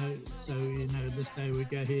 This day we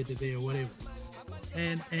go here to there or whatever.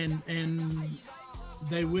 And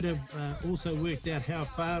they would have also worked out how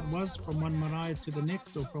far it was from one marae to the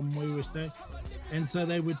next, or from where we were staying. And so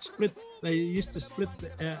they used to split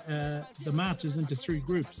the marches into 3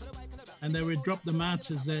 groups. And they would drop the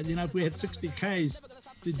marches that, if we had 60 Ks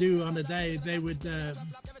to do on a day, they would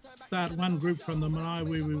start one group from the marae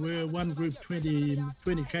where we were, one group 20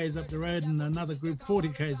 Ks up the road, and another group 40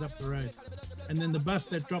 Ks up the road. and then the bus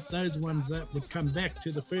that dropped those ones up would come back to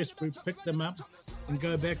the first group, pick them up, and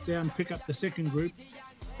go back down, pick up the second group.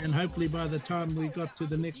 And hopefully by the time we got to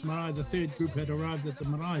the next marae, the third group had arrived at the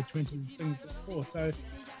marae 20 things before. So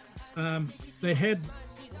they had,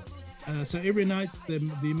 so every night the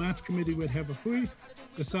march committee would have a hui,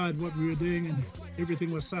 decide what we were doing, and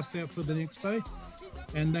everything was sussed out for the next day.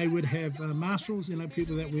 And they would have marshals,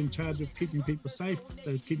 people that were in charge of keeping people safe,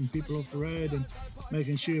 they were keeping people off the road and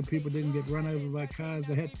making sure people didn't get run over by cars.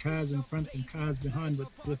 They had cars in front and cars behind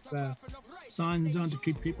with signs on to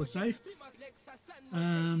keep people safe.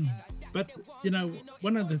 But,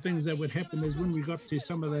 one of the things that would happen is when we got to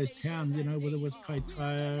some of those towns, whether it was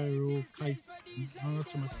Kaitaia or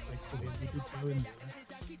not so much Kaitaia, we did go in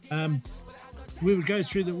there. We would go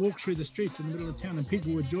walk through the streets in the middle of town, and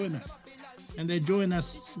people would join us. And they'd join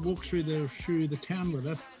us, walk through the town with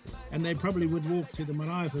us, and they probably would walk to the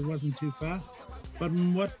marae if it wasn't too far. But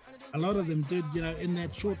what a lot of them did, in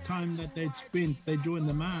that short time that they'd spent, they joined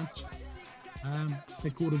the march, they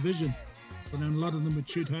caught a vision. And a lot of them would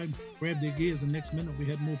shoot home, grab their gears, and next minute we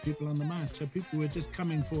had more people on the march. So people were just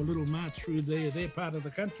coming for a little march through their part of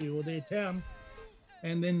the country or their town,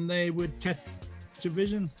 and then they would catch a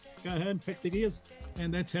vision, go home, pack their gears,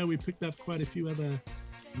 and that's how we picked up quite a few other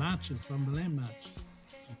marches from the land march.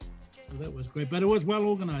 So that was great, but it was well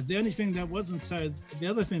organized. The only thing that wasn't so, the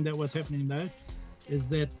other thing that was happening though, is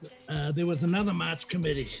that there was another march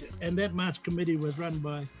committee, and that march committee was run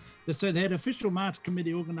by, so they had official march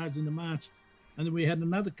committee organizing the march, and then we had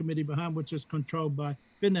another committee behind which was controlled by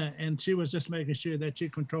Whina, and she was just making sure that she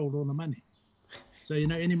controlled all the money. So,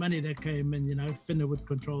 any money that came in, Whina would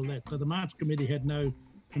control that. So the march committee had no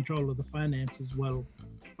control of the finances. Well, as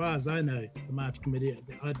far as I know, the march committee,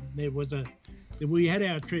 we had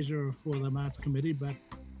our treasurer for the march committee, but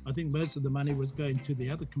I think most of the money was going to the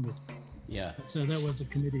other committee. Yeah. So that was a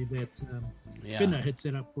committee that Whina had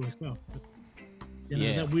set up for herself. But,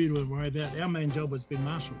 that we were worried about. Our main job was being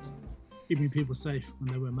marshals, keeping people safe when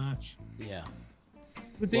they were march. Yeah.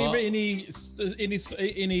 Was there ever any?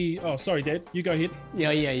 Oh, sorry, Dad. You go ahead.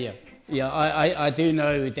 Yeah. I do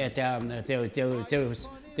know that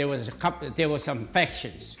there was some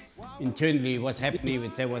factions internally. What's happening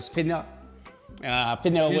with there was Whina.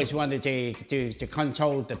 Whina always wanted to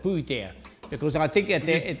control the food there, because I think at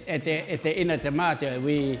the end of the march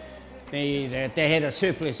they had a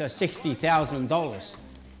surplus of $60,000,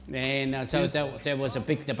 and so there was a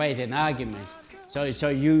big debate and argument. So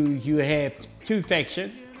you have two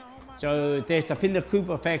factions. So there's the Whina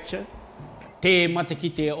Cooper faction, Tame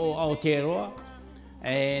Iti o Aotearoa,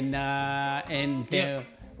 and the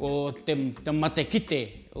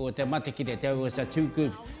Matakite, there was the two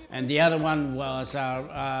groups. And the other one was,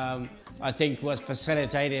 I think, was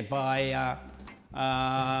facilitated by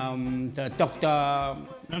the Dr.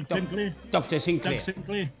 Sinclair. Doug Sinclair.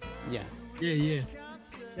 Yeah.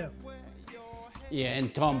 Yeah,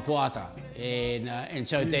 and Tom Puata. And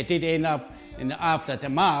so they did end up, after the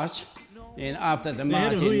march, in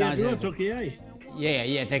 1990.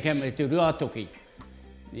 Yeah, they came to Ruatoki.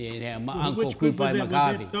 Yeah, my uncle Kupai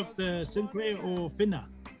Magavi. Dr. Sinclair or Whina?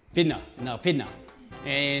 Whina.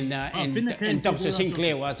 And Dr.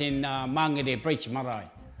 Sinclair was in Mangere Bridge Marae.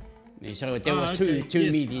 So there was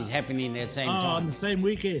two meetings happening at the same time. On the same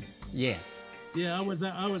weekend. Yeah. Yeah, I was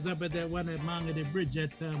up at that one at Mangere Bridge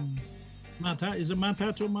at is it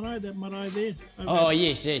Matatu Marae? That marae there?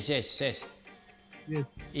 Yes. Yes.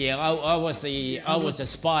 Yeah, I was a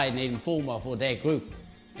spy and informer for that group,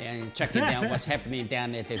 and checking down what's happening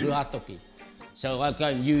down at the Ruatoki. So I go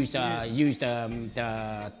and use the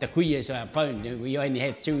kuia's phone. We only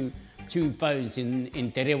had two phones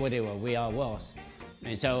in Te Rewa where I was,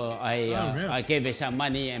 and so I gave her some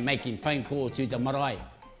money and making phone calls to the marae.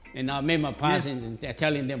 And I remember passing and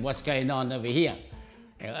telling them what's going on over here,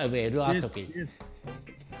 over at Ruatoki. Yes.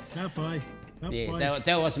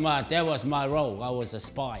 That was my role. I was a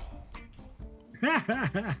spy.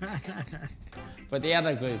 For the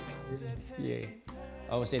other group,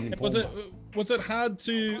 I was in. Was it hard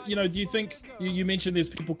to, do you think you mentioned there's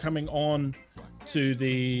people coming on to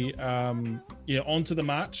the onto the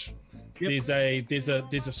march? Yep.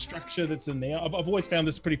 There's a structure that's in there. I've always found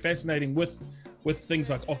this pretty fascinating with things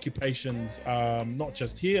like occupations, not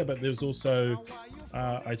just here, but there's also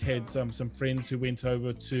I'd had some friends who went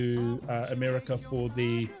over to America for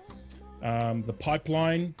the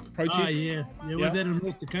pipeline protest. Was that in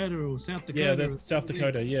North Dakota or South Dakota? South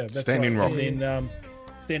Dakota. Yeah, that's Standing Rock. And then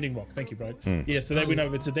Standing Rock. Thank you, bro. Yeah, so they went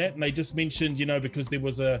over to that, and they just mentioned, because there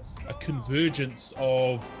was a convergence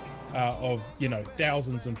of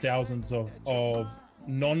thousands and thousands of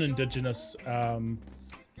non-Indigenous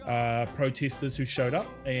protesters who showed up,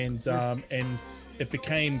 and it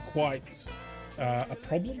became quite a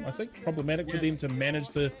problem. I think problematic for them to manage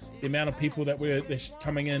the amount of people that were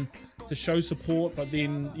coming in to show support. But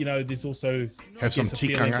then there's also Have some a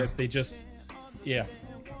feeling tikanga. that they're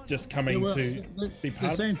just coming to be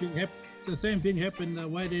part of it. The same thing happened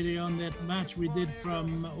Wairere on that march we did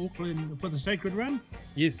from Auckland for the Sacred Run.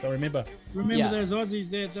 Yes, I remember. Remember those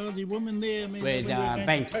Aussies there, the Aussie women there? I mean, With, when we were going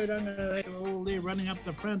Banks. to Tauranga, they were all there running up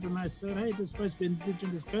the front, and I thought, hey, there's supposed to be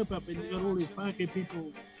Indigenous cope-up, and you got all these Pākehā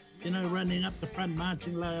people, running up the front,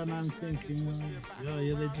 marching low, and I'm thinking,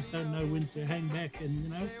 they just don't know when to hang back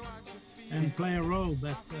and play a role.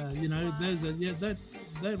 But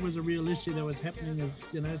that was a real issue that was happening. As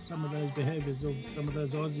some of those behaviours of some of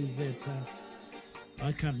those Aussies that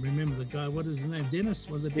I can't remember the guy. What is his name? Dennis?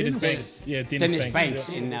 Was it Dennis? Banks. Yeah, Dennis Banks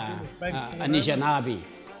Yeah. in Dennis Banks. Anishinaabe.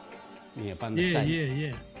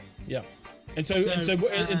 Yeah. And so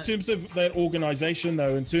in terms of that organisation,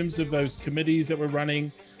 though, in terms of those committees that were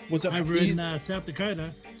running, was it Over in South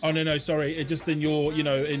Dakota. Oh no, sorry. It just in your,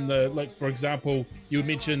 in the, like, for example, you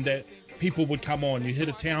mentioned that people would come on. You hit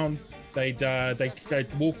a town, they'd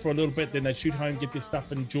walk for a little bit, then they'd shoot home, get their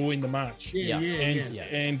stuff, and join the march.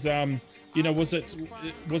 And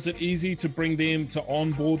was it easy to bring them, to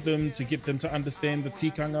onboard them, to get them to understand the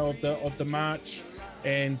tikanga of the march?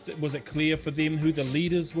 And was it clear for them who the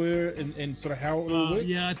leaders were and sort of how it all worked?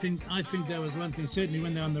 Yeah, I think that was one thing. Certainly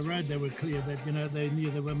when they're on the road, they were clear that they knew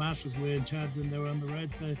the marshals were in charge and they were on the road.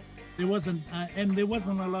 So there wasn't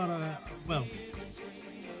a lot of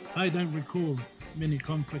I don't recall many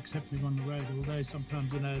conflicts happening on the road. Although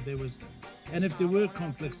sometimes there was, and if there were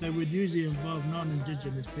conflicts, they would usually involve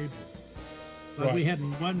non-Indigenous people. But we had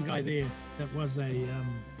one guy there that was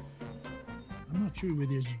I'm not sure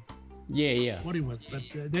whether he's what he was, but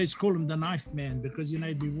they just call him the knife man because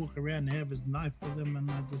he'd be walk around and have his knife with him,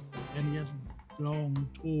 and he had long,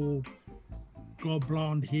 tall, got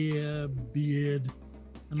blonde hair, beard,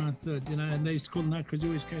 and I thought, and they used to call him that because he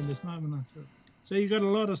always carried this knife, and I thought, so you got a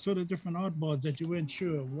lot of sort of different oddballs that you weren't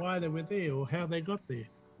sure why they were there or how they got there.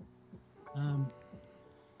 Well,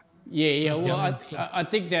 I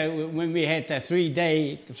think that when we had the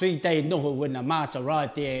three-day noho when the march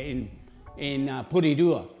arrived there in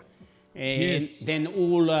Purirua, and then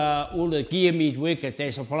all the gear meat workers,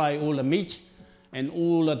 they supply all the meat, and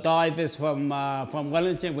all the divers from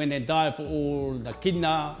Wellington, when they dive for all the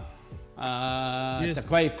kina, the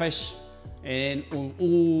crayfish, and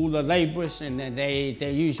all the labourers, and then they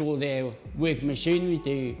use all their work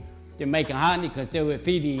machinery to make a honey because they were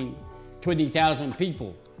feeding 20,000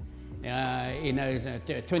 people.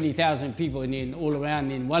 20,000 people all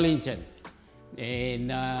around in Wellington,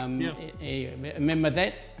 and remember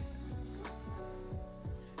that?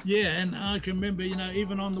 Yeah, and I can remember,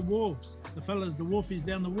 even on the wharves, the wharfies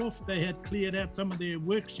down the wharf, they had cleared out some of their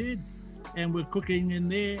work sheds and were cooking in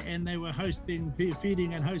there, and they were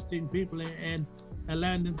feeding and hosting people and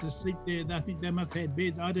allowing them to sleep there. I think they must have had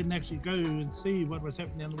beds. I didn't actually go and see what was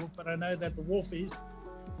happening on the wharf, but I know that the wharfies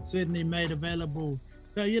certainly made available.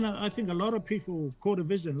 So, I think a lot of people caught a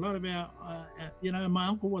vision. A lot of our, my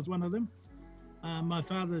uncle was one of them. My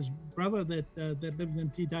father's brother that lives in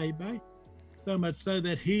Titahi Bay. So much so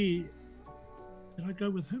that did I go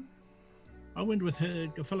with him? I went with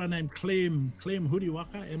a fellow named Clem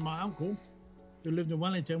Huriwaka and my uncle who lived in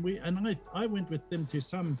Wellington. I went with them to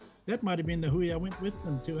that might have been the hui I went with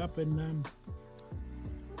them to up in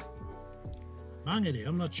Mangere.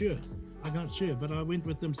 I'm not sure, but I went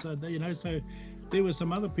with them. So, so there were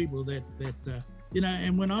some other people that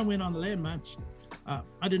and when I went on the land march,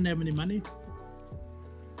 I didn't have any money.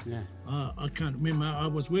 Yeah. I can't remember. I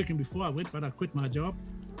was working before I went, but I quit my job.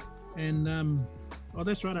 And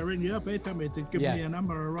that's right. I rang you up, Tame, to give me a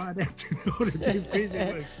number or a ride out to all the two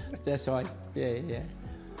precinct works. That's right. Yeah.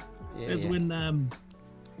 That's when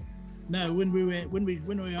when we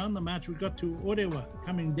were on the march, we got to Orewa,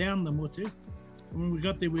 coming down the motu. And when we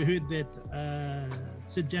got there, we heard that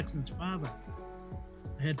Sid Jackson's father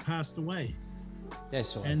had passed away.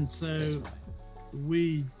 That's right. And so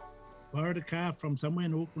we borrowed a car from somewhere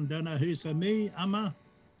in Auckland, don't know who. So me, Ama,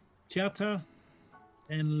 Tiata,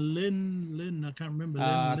 and Lynn, I can't remember.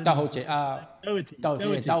 Doherty. Doherty.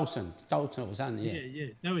 Dawson was on, Yeah,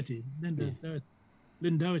 Doherty.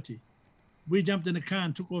 Lynn Doherty. We jumped in the car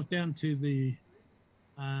and took off down to the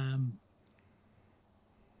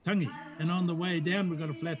Tangi. And on the way down, we got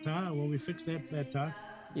a flat tire. Well, we fixed that flat tire.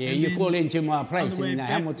 Yeah, and you pull into my place in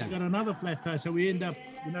Hamilton. We got another flat tire, so we end up,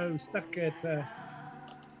 stuck at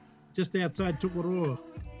just outside Tukuroa,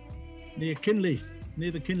 near the Kinleith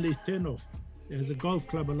turnoff. There's a golf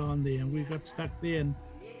club along there, and we got stuck there. And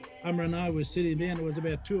Amra and I were sitting there, and it was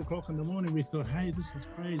about 2 o'clock in the morning. We thought, hey, this is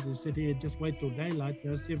crazy. Sit here, just wait till daylight,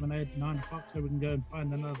 7, 8, 9 o'clock, so we can go and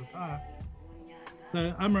find another tire.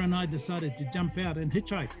 So Amra and I decided to jump out and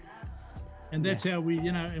hitchhike. And that's how we,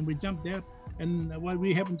 and we jumped out. And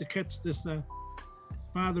we happened to catch this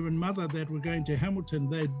father and mother that were going to Hamilton.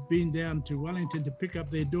 They'd been down to Wellington to pick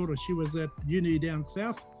up their daughter. She was at uni down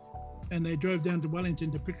south. And they drove down to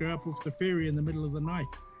Wellington to pick her up off the ferry in the middle of the night.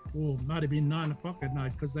 Or might have been 9 o'clock at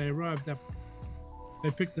night, because they arrived up.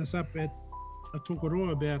 They picked us up at a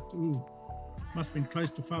Korero about, must have been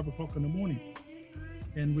close to 5 o'clock in the morning.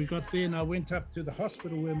 And we got there, and I went up to the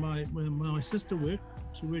hospital where my sister worked.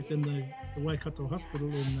 She worked in the Waikato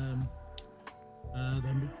hospital in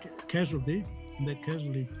the casualty, in that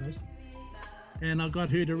casualty place. And I got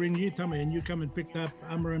her to ring you, Tame, and you come and picked up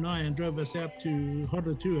Amra and I and drove us out to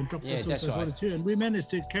Horutu and dropped us off at Horutu. And we managed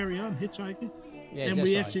to carry on hitchhiking. Yeah, and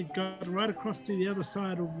we actually got right across to the other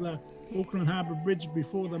side of the Auckland Harbour Bridge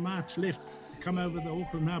before the march left to come over the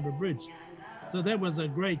Auckland Harbour Bridge. So that was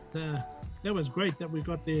great that we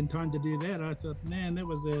got there in time to do that. I thought, man,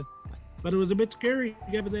 but it was a bit scary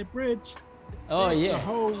over that bridge. Oh, yeah. The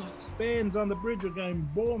whole spans on the bridge were going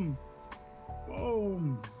boom,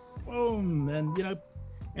 boom, boom.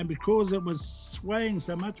 And because it was swaying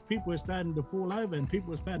so much, people were starting to fall over and people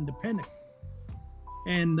were starting to panic.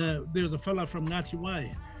 And there was a fella from Ngāti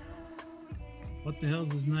Wai. What the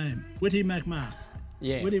hell's his name? Witty McMath.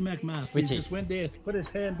 Yeah. Witty McMath. He just went there, put his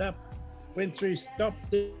hand up, went through,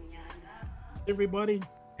 stopped everybody.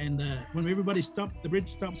 And when everybody stopped, the bridge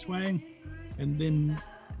stopped swaying. And then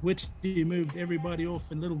Witty moved everybody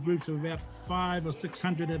off in little groups of about 500 or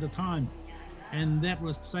 600 at a time. And that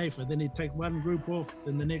was safer. Then he'd take one group off,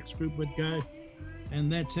 then the next group would go.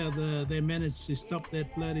 And that's how they managed to stop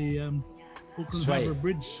that bloody Auckland Harbour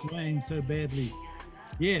Bridge swaying so badly.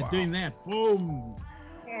 Yeah, wow. Doing that. Boom,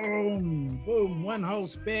 boom, boom. One whole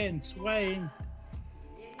span swaying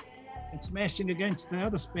and smashing against the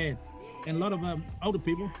other span. And a lot of older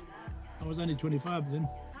people, I was only 25 then,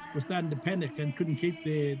 were starting to panic and couldn't keep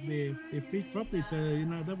their feet properly. So,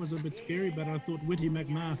 that was a bit scary, but I thought Witty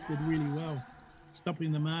McMath did really well,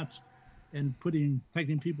 stopping the march and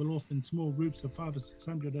taking people off in small groups of 500 or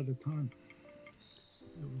 600 at a time.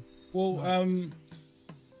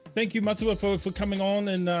 Thank you, Matua, for coming on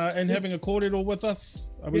and having a kōrero with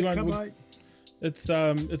us.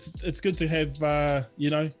 It's good to have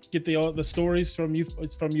get the stories from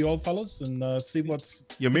you old fellas and see what's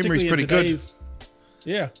your memory's pretty good.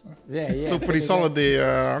 Yeah. Still pretty solid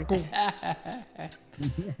there, Uncle.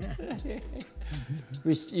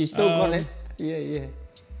 You still got it. Yeah.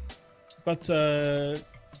 But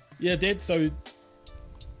Dad. So.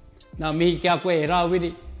 Now me kia koe rā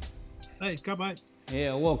wiri. Hey, ka bai.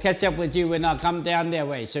 Yeah, we'll catch up with you when I come down that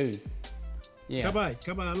way soon. Yeah. Ka bai.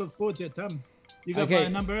 I look forward to it, Tom. You got my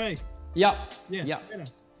number, eh? Yep. Yeah.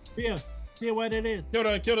 See you what it is. Kia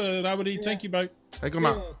ora, Rawiri. Yeah. Thank you, mate. Hey, good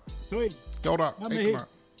night. Toi. Kia ora. Hey, good night.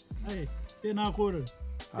 Hey, tēnā kōrero.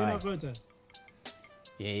 Tēnā kōrero.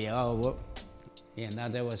 Yeah, no,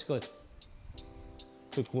 that was good.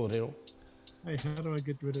 Good kōrero. Hey, how do I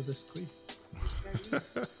get rid of this quick?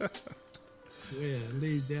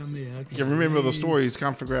 Leave down there. Okay. You can remember the stories,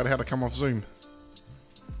 can't figure out how to come off Zoom.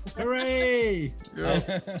 Hooray!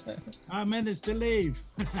 Yeah. I managed to leave.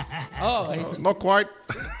 Not quite.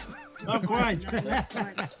 Not quite.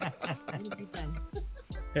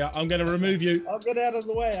 Yeah, I'm going to remove you. I'll get out of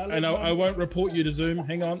the way. I won't report you to Zoom.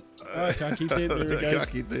 Hang on. Can't keep there. There he goes. Can't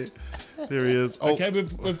keep there. There he is. Okay,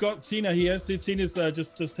 we've got Tina here. Tina's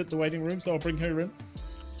just hit the waiting room, so I'll bring her in.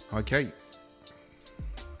 Okay.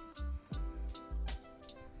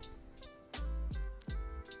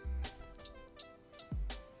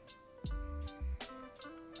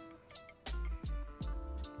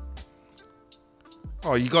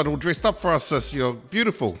 Oh, you got all dressed up for us, sis. You're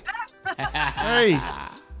beautiful. Hey.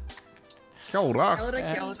 Kia ora.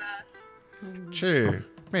 Kia ora. Cheer.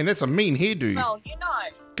 Man, that's a mean hairdo. Well,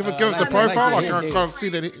 Give us a profile. I can't see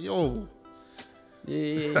that. Oh.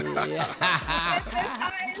 Yeah.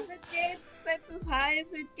 That's as high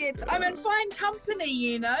as it gets. I'm in fine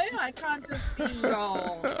company, I can't just be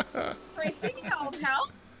pressing old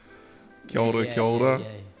hell. Kia ora.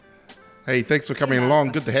 Hey, thanks for coming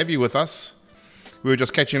along. Good to have you with us. We were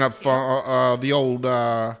just catching up for the old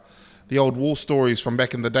war stories from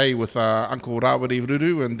back in the day with Uncle Rawiri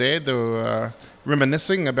Ruru and Dad. They were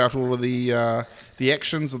reminiscing about all of the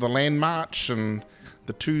actions of the land march and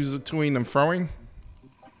the toing and froing.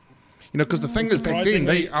 Because the thing is, back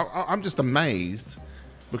then, I'm just amazed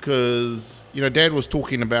because, Dad was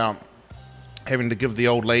talking about having to give the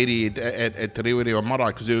old lady at Te Rewere o Marae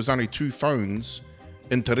because there was only 2 phones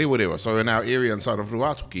in Te Rewarewa, so in our area inside of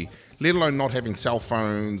Ruatoki, let alone not having cell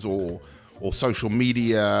phones or social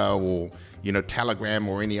media or, you know, Telegram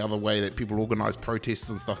or any other way that people organise protests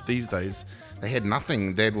and stuff these days. They had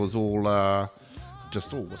nothing. Dad was all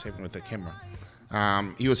what's happening with that camera?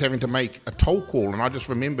 He was having to make a toll call, and I just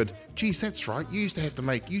remembered, geez, that's right. You used to have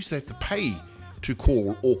to pay to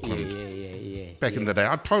call Auckland. Back in the day.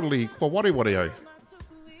 I totally, wari.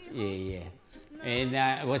 Yeah. And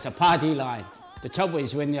it was a party line. The trouble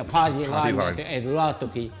is when you're party line at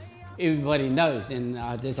Ruatoki, everybody knows, and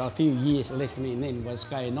there's a few years listening in what's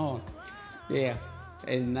going on. Yeah,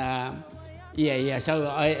 and so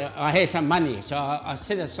I had some money, so I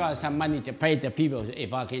set aside some money to pay the people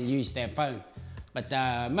if I can use their phone. But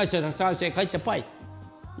most of the time, they can't pay.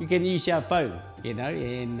 You can use your phone, you know,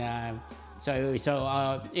 and so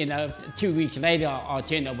 2 weeks later, I'll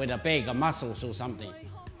turn up with a bag of mussels or something,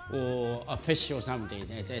 or a fish or something.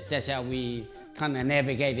 That's how we kind of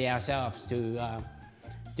navigate ourselves to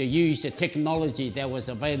use the technology that was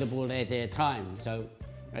available at that time. So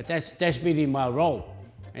that's really my role.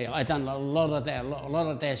 I done a lot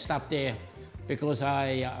of that stuff there, because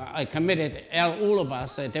I committed, all of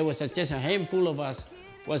us, there was just a handful of us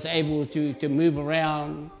was able to move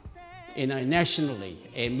around, you know, nationally,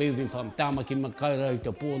 and moving from Tamaki Makaurau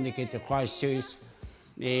to Pōneke to Christchurch.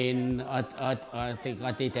 And I think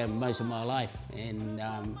I did that most of my life, and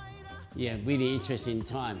really interesting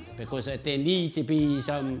time, because there need to be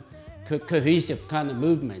some cohesive kind of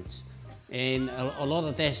movements, and a lot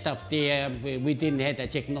of that stuff there, we didn't have the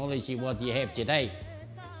technology what you have today.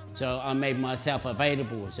 So I made myself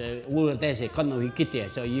available. So all of that's a kanohi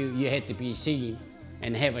kite. So you had to be seen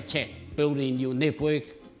and have a chat, building your network,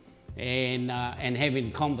 and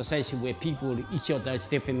having conversation with people in each of those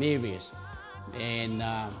different areas, and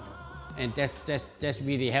that's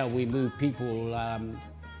really how we move people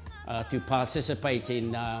to participate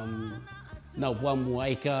in no one more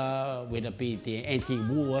acre, whether it be the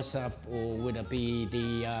anti-war stuff or whether it be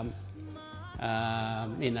the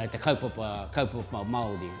the kaupapa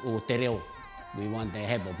Māori or te reo. We want to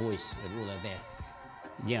have a voice and all of that.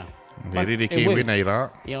 Yeah. But here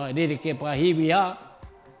we are.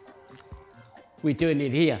 We're doing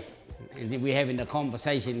it here. And we're having a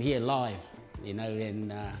conversation here live, you know,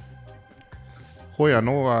 and Hoi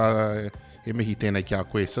anō, e mihi tēnei kia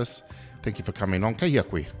koe, sis. Thank you for coming on. Kei hia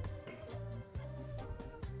koe.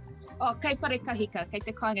 Oh, kei whare kahika, kei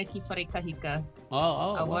te kāinga ki whare kahika.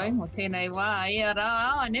 wow. Mo tēnei wā. Yeah,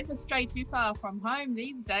 I never stray too far from home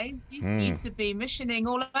these days. Used to be missioning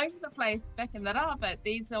all over the place back in the rā, but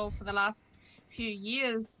these are for the last few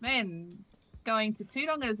years, man, going to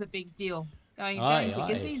Tūranga is a big deal. Going to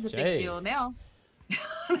Gizzy is a big deal now.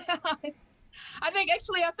 I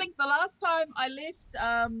think the last time I left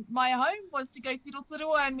my home was to go to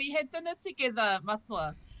Rotorua, and we had dinner together,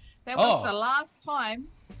 Matua. That was the last time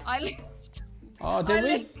I left. Oh, did we?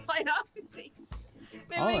 Left Tairāwhiti.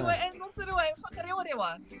 When we were in Rotorua in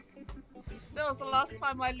Whakareorewa. That was the last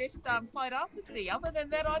time I left Tairāwhiti. Other than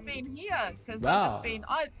that, I've been here because I've just been,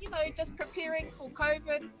 just preparing for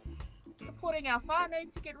COVID, supporting our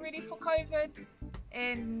whānau to get ready for COVID,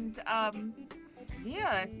 and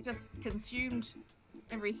it's just consumed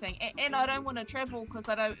everything. And I don't want to travel because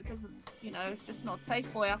it's just not safe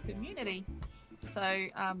for our community. So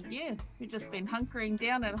we've just been hunkering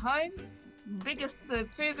down at home. The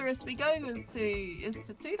furthest we go is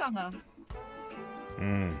to Tūranga.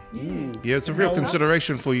 Yeah, it's a real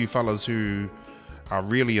consideration for you fellas who are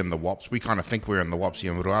really in the Wops. We kind of think we're in the Wops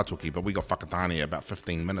here in Ruatoki, but we got Whakatane about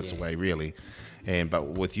 15 minutes away, really. But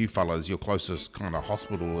with you fellas, your closest kind of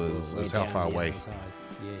hospital is how far away?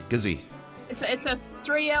 Gizzy. It's a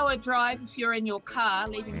 3-hour drive if you're in your car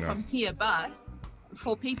leaving from here, but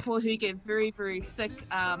for people who get very, very sick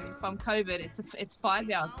from COVID, it's 5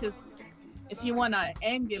 hours, because if you want an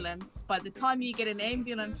ambulance, by the time you get an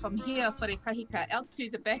ambulance from here, Whare Kahika, out to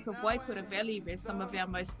the back of Waipura Valley, where some of our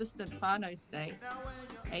most distant whānau stay,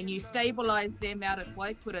 and you stabilise them out at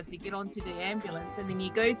Waipura to get onto the ambulance, and then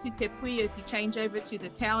you go to Te Puia to change over to the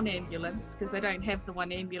town ambulance, because they don't have the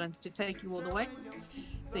one ambulance to take you all the way.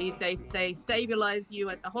 So they stabilise you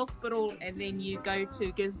at the hospital, and then you go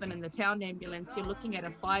to Gisborne in the town ambulance. You're looking at a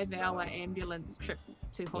 5-hour ambulance trip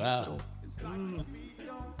to hospital. Wow.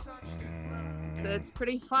 So it's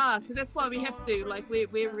pretty fast. So that's why we have to,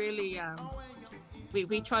 we're really,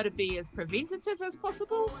 we try to be as preventative as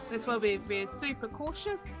possible. That's why we're super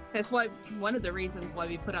cautious. That's why one of the reasons why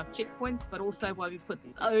we put up checkpoints, but also why we put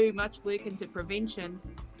so much work into prevention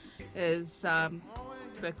is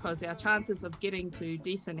because our chances of getting to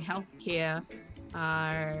decent healthcare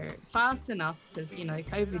are fast enough, because,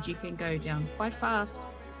 COVID, you can go down quite fast.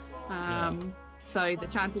 So the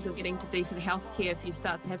chances of getting to decent healthcare if you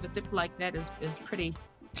start to have a dip like that is pretty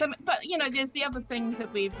slim. But, you know, there's the other things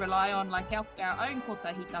that we rely on, like our own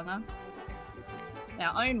kotahitanga,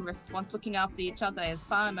 our own response, looking after each other as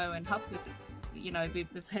whānau and hapu. You know, we've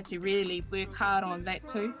had to really work hard on that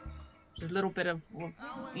too. Which is a little bit of,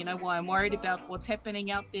 you know, why I'm worried about what's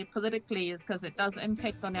happening out there politically, is because it does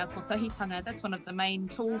impact on our kotahitanga. That's one of the main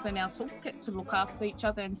tools in our toolkit to look after each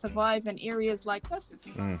other and survive in areas like this.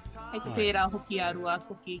 Hei te pērā hoki a rua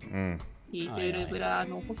toki, I rūwira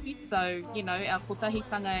anō hoki. So, you know, our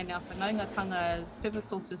kotahitanga and our whanaungatanga is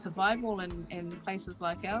pivotal to survival in places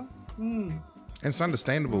like ours. And it's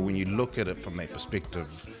understandable when you look at it from that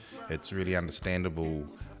perspective. It's really understandable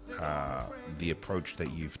the approach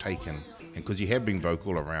that you've taken, and because you have been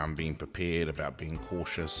vocal around being prepared, about being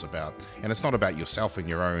cautious, about, and it's not about yourself and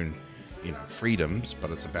your own, you know, freedoms,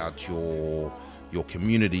 but it's about your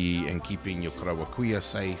community and keeping your karawa kuia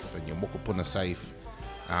safe and your mokopuna safe.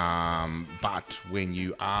 But when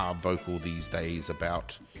you are vocal these days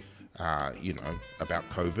about you know, about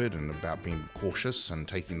COVID and about being cautious and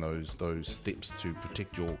taking those steps to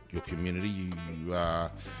protect your community,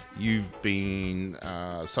 you've been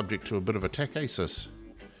subject to a bit of attack, sis?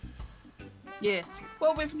 Yeah.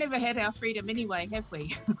 Well, we've never had our freedom anyway, have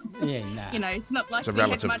we? Yeah, nah. You know, it's not like It's a we had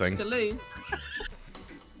relative much thing. to lose.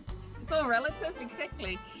 It's all relative,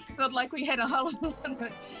 exactly. It's not like we had a whole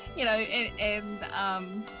lot, you know,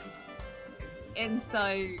 and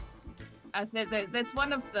so I think that's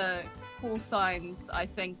one of the core signs, I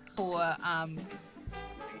think, for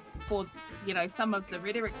you know, some of the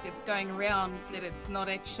rhetoric that's going around, that it's not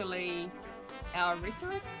actually our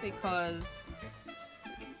rhetoric, because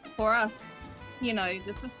for us, you know,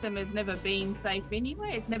 the system has never been safe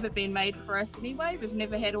anyway. It's never been made for us anyway. We've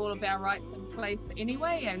never had all of our rights in place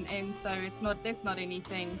anyway, and so that's not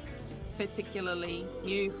anything particularly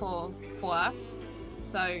new for us.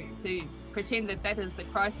 So to pretend that is the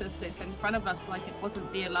crisis that's in front of us, like it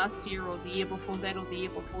wasn't there last year or the year before that or the year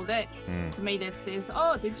before that, to me that says,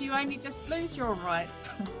 oh, did you only just lose your rights?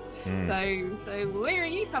 So where are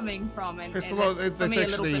you coming from? And that's for me a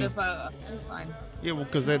little bit of a sign. Yeah, well,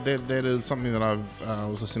 because that is something that I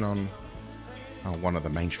was listening on one of the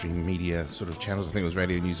mainstream media sort of channels. I think it was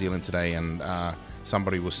Radio New Zealand today, and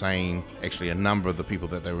somebody was saying, actually a number of the people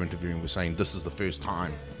that they were interviewing were saying this is the first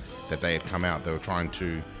time that they had come out. They were trying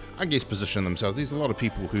to, I guess, position themselves. There's a lot of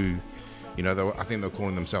people who, you know, I think they were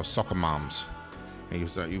calling themselves soccer moms.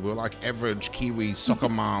 And you were like average Kiwi soccer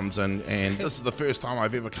moms, and this is the first time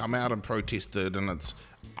I've ever come out and protested. And it's,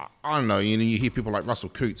 I don't know, you know, you hear people like Russell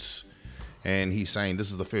Coots, and he's saying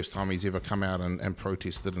this is the first time he's ever come out and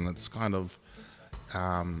protested, and it's kind of,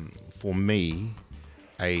 for me,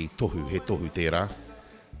 a tohu, he tohu tērā,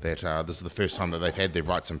 that this is the first time that they've had their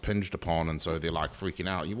rights impinged upon, and so they're like freaking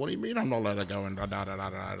out. What do you mean I'm not allowed to go and da da da da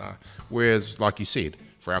da da? Whereas, like you said,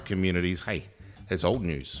 for our communities, hey, it's old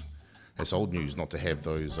news. It's old news not to have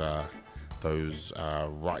those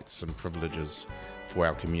rights and privileges for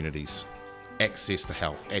our communities. Access to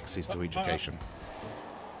health, access to education.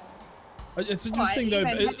 It's interesting though.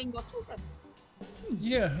 Having your children.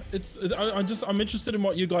 Yeah, I'm interested in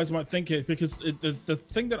what you guys might think here, because the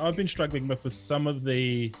thing that I've been struggling with is some of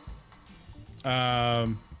the, I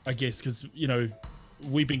guess, because, you know,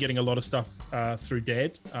 we've been getting a lot of stuff through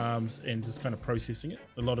Dad, and just kind of processing it.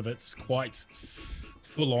 A lot of it's quite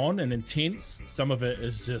full on and intense. Some of it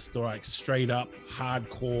is just like straight up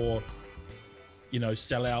hardcore, you know,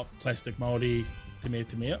 sell out plastic Māori, te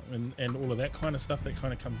mea, and all of that kind of stuff that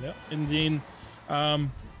kind of comes out. And then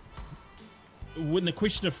when the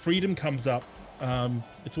question of freedom comes up,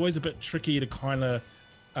 it's always a bit tricky to kind of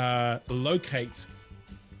locate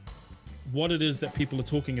what it is that people are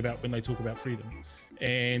talking about when they talk about freedom,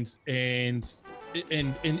 and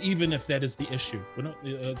even if that is the issue, we're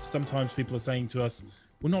not. Sometimes people are saying to us,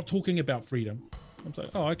 "We're not talking about freedom." I'm like,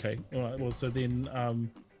 "Oh, okay, all right. Well, so then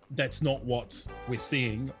that's not what we're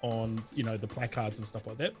seeing on, you know, the placards and stuff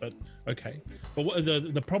like that." But okay. But what,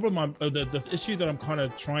 the problem the issue that I'm kind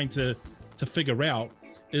of trying to figure out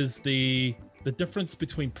is the difference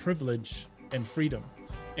between privilege and freedom,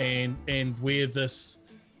 and where this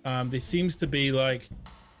there seems to be, like,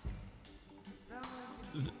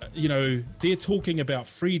 you know, they're talking about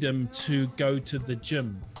freedom to go to the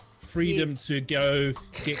gym, freedom to go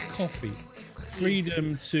get coffee,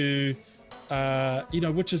 freedom to you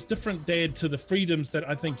know, which is different, Dad, to the freedoms that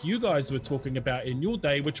I think you guys were talking about in your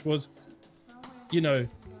day, which was, you know,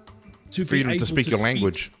 to freedom be able to speak your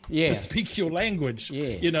language. To speak your language,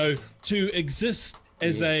 you know, to exist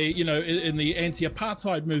as a, you know, in the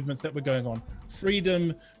anti-apartheid movements that were going on,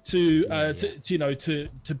 freedom to you know, to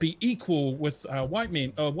be equal with white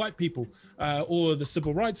men or white people, or the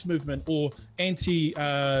civil rights movement, or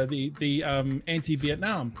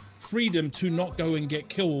anti-Vietnam, freedom to not go and get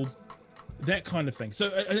killed, that kind of thing. So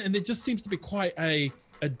and there just seems to be quite a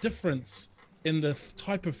difference in the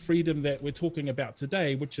type of freedom that we're talking about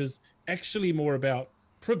today, which is actually more about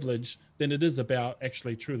privilege than it is about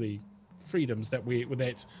actually truly freedoms that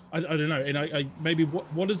I don't know. And I maybe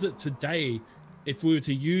what is it today, if we were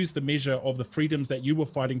to use the measure of the freedoms that you were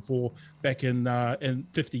fighting for back in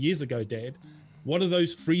 50 years ago, Dad, what are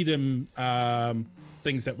those freedom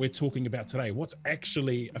things that we're talking about today? What's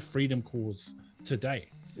actually a freedom cause today?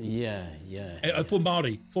 For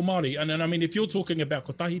Māori, and then I mean, if you're talking about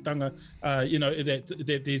kotahitanga, you know,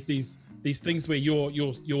 that there's these things where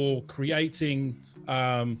you're creating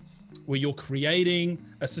a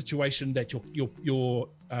situation that you're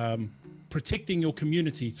protecting your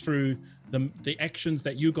community through the actions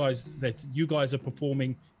that you guys are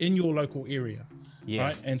performing in your local area,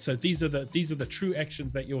 right? And so these are the true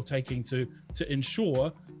actions that you're taking to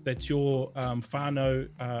ensure that your whānau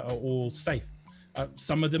are all safe.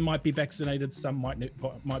 Some of them might be vaccinated, some might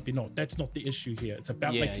be not. That's not the issue here. It's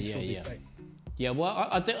about making sure they're safe. Well,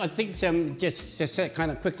 I think just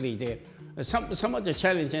kind of quickly there, some of the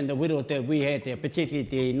challenge and the widow that we had there, particularly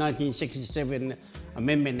the 1967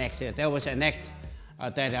 Amendment Act, there was an act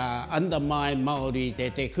that undermined Māori,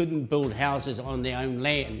 that they couldn't build houses on their own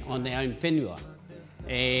land, on their own whenua,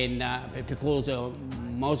 and because of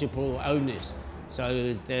multiple owners.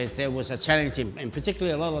 So there was a challenge, and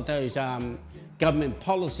particularly a lot of those government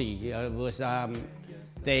policy was some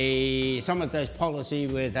of those policy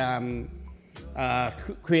with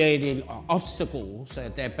creating obstacles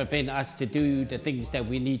that prevent us to do the things that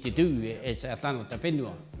we need to do as a tangata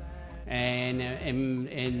whenua.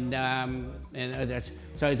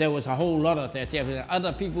 So there was a whole lot of that. There were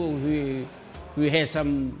other people who had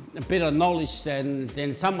some better knowledge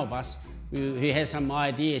than some of us, who had some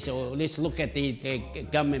ideas. So let's look at the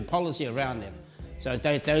government policy around it. So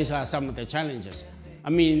those are some of the challenges. I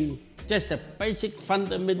mean, just the basic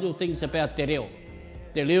fundamental things about te reo.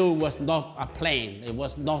 The reo was not a plan, it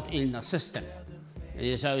was not in a system.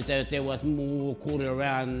 So there was more called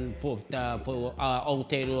around for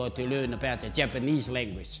Aotearoa to learn about the Japanese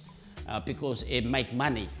language because it made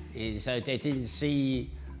money. And so they didn't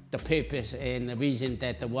see the purpose and the reason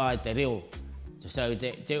that why the reo. So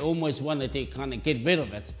they almost wanted to kind of get rid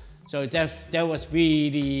of it. So that was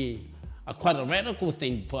really quite a radical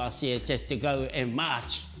thing for us here, just to go and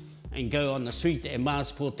march and go on the street and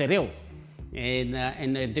march for te reo and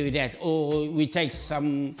do that. Or we take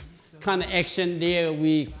some kind of action there,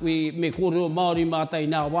 me kōrero Māori mātai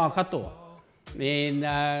nā wā katoa. And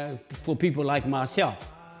for people like myself,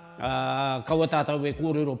 kaua tātou me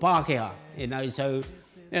kōrero Pākehā, you know, so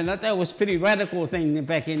and that was pretty radical thing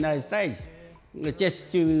back in those days. Just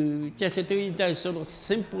to do those sort of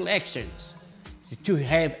simple actions, to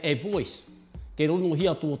have a voice. Ke rono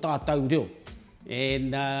hia tō tātou reo.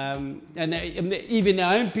 And even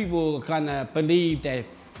our own people kind of believe that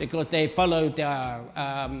because they followed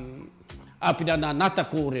apirana nata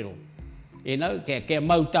kōrero. You know, ke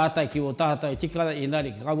mau tātou ki o tātou tikara,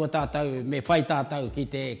 inari kaua tātou me whai tātou ki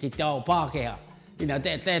te ao Pākehā. You know,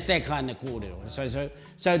 that kind of kōrero.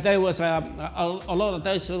 So there was a lot of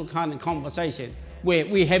those sort of kind of conversation where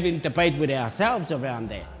we having debate with ourselves around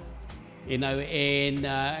that. You know, and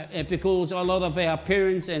because a lot of our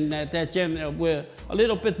parents and that generation were a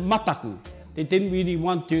little bit mataku. They didn't really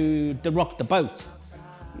want to rock the boat.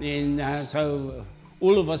 And so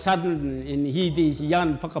all of a sudden, in these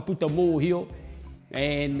young whakaputa mōhio,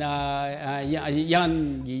 and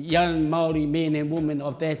young Māori men and women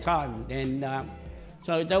of that time. And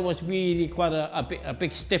so that was really quite a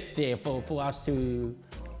big step there for us to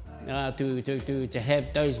have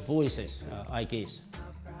those voices, I guess.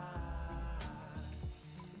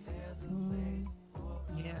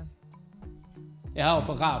 Yeah,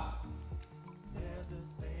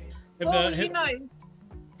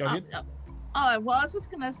 Go ahead. I was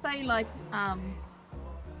just gonna say, like,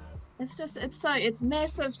 it's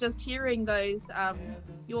massive just hearing those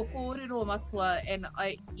your kōrero matua, and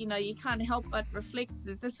you can't help but reflect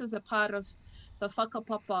that this is a part of the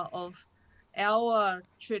whakapapa of our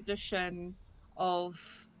tradition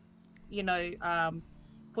of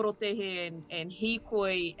porotehe and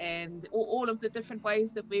hikoi and all of the different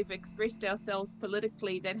ways that we've expressed ourselves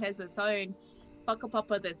politically, that has its own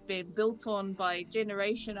whakapapa that's been built on by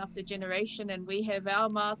generation after generation. And we have our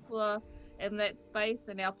mātua in that space,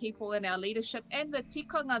 and our people and our leadership and the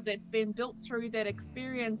tikanga that's been built through that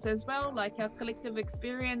experience as well, like our collective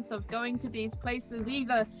experience of going to these places,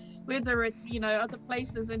 either whether it's, you know, other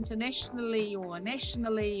places internationally or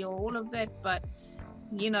nationally or all of that, but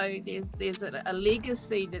you know, there's a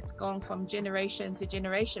legacy that's gone from generation to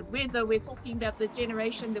generation, whether we're talking about the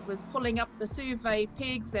generation that was pulling up the survey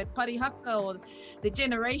pegs at Parihaka, or the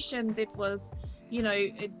generation that was, you know,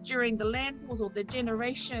 during the land wars, or the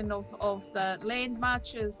generation of the land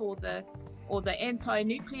marches, or the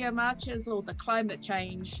anti-nuclear marches, or the climate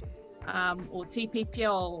change, or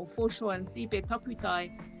TPPL, or Foreshore and Sibe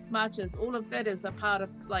Takutai marches. All of that is a part of,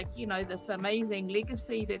 like, you know, this amazing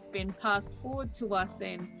legacy that's been passed forward to us,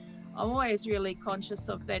 and I'm always really conscious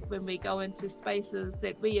of that when we go into spaces,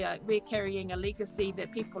 that we're carrying a legacy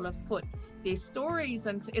that people have put their stories,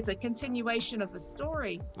 and it's a continuation of a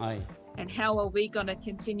story. Aye. And how are we going to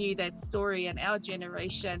continue that story in our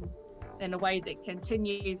generation in a way that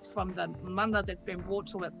continues from the mana that's been brought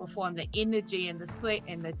to it before, and the energy and the sweat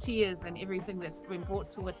and the tears and everything that's been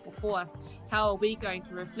brought to it before us? How are we going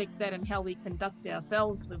to reflect that in how we conduct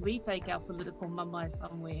ourselves when we take our political mamae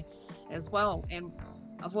somewhere as well? And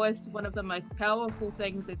I've always, one of the most powerful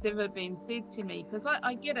things that's ever been said to me, because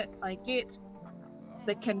I get it, I get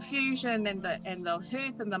the confusion and the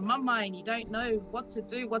hurt and the mama, and you don't know what to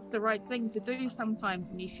do, what's the right thing to do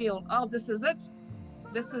sometimes, and you feel, oh, this is it.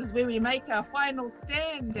 This is where we make our final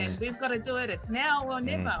stand, and we've got to do it. It's now or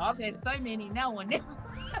never. I've had so many now or never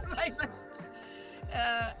moments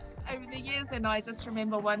over the years, and I just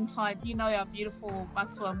remember one time, you know, our beautiful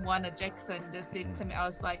Matua Moana Jackson just said to me, I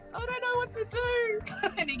was like, I don't know what to do.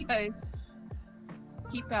 And he goes,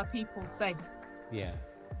 keep our people safe. Yeah.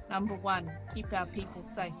 Number one, keep our people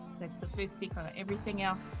safe. That's the first tikanga. Everything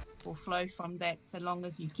else will flow from that, so long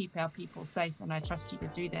as you keep our people safe, and I trust you to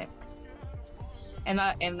do that. And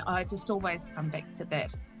I just always come back to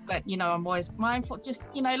that. But, you know, I'm always mindful, just,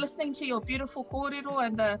 you know, listening to your beautiful kōrero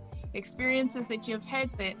and the experiences that you've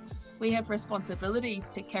had, that we have responsibilities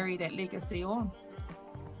to carry that legacy on.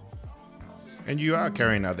 And you are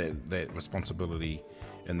carrying out that responsibility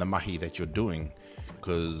in the mahi that you're doing,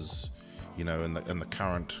 because, you know, in the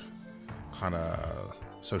current kind of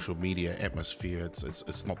social media atmosphere,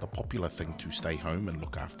 it's not the popular thing to stay home and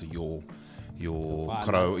look after your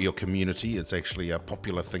community. It's actually a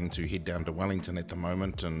popular thing to head down to Wellington at the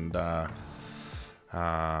moment and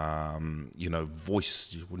you know,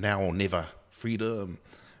 voice now or never freedom,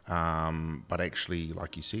 but actually,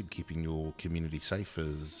 like you said, keeping your community safe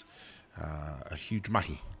is a huge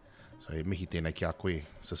mahi. So mihi tēnei ki a koe,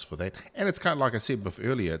 sis, for that. And it's kind of like I said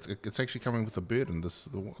earlier, it's actually coming with a burden.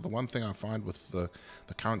 The one thing I find with the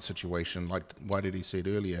current situation, like Wairere said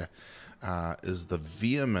earlier, is the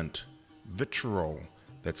vehement vitriol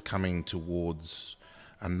that's coming towards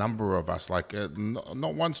a number of us. Like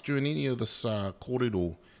not once during any of this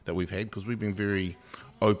kōrero that we've had, because we've been very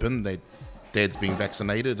open that Dad's been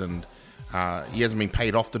vaccinated, and he hasn't been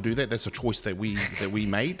paid off to do that. That's a choice that we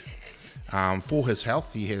made. For his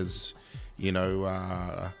health, he has, you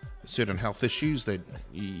know, certain health issues that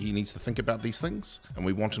he needs to think about these things, and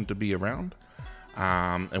we want him to be around.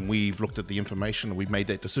 And we've looked at the information, and we've made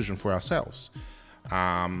that decision for ourselves.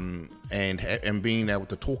 And being able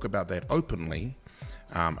to talk about that openly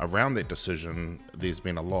around that decision, there's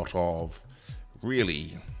been a lot of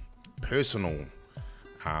really personal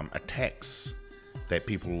attacks that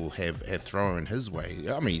people have thrown his way.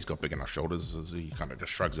 I mean, he's got big enough shoulders, so he kind of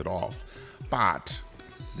just shrugs it off. But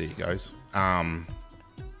there he goes.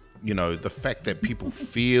 You know, the fact that people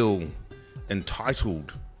feel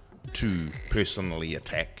entitled to personally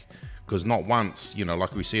attack, because not once, you know,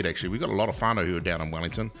 like we said, actually, we got a lot of whānau who are down in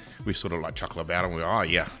Wellington. We sort of like chuckle about them. We're, oh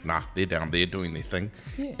yeah, nah, they're down there doing their thing.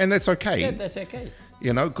 Yeah. And that's okay. Yeah, that's okay.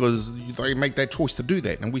 You know, because they make that choice to do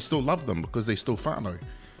that, and we still love them because they're still whānau.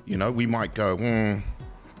 You know, we might go,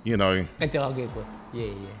 you know,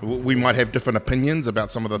 we might have different opinions about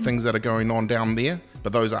some of the things that are going on down there,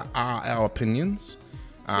 but those are our opinions.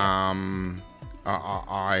 I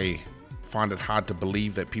find it hard to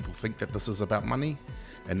believe that people think that this is about money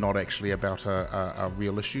and not actually about a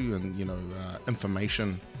real issue, and, you know,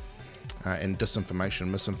 information and disinformation,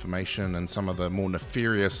 misinformation, and some of the more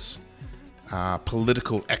nefarious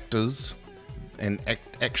political actors and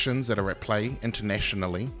actions that are at play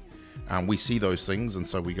internationally. We see those things, and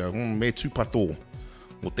so we go, me tupato,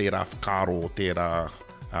 o tērā whakaro, o tērā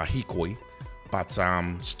hikoi, but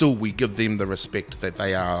still we give them the respect that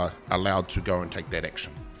they are allowed to go and take that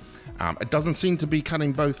action. It doesn't seem to be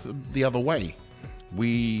cutting both the other way.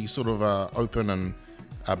 We sort of are open and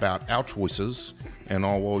about our choices, and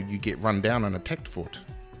oh well, you get run down and attacked for it.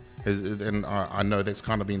 And I know that's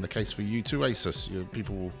kind of been the case for you too, Asis.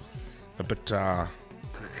 People a bit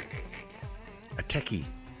attacky.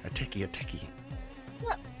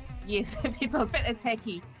 Yes, people are a bit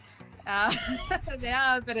attacky. They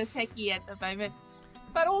are a bit attacky at the moment.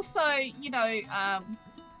 But also, you know, I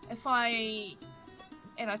try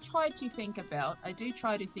to think about, you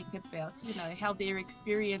know, how they're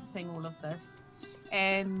experiencing all of this.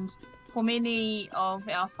 And for many of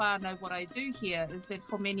our whānau, what I do hear is that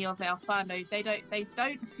for many of our whānau, they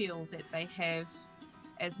don't feel that they have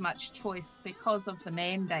as much choice because of the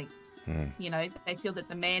mandates. You know, they feel that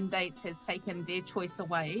the mandates has taken their choice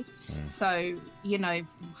away. So, you know,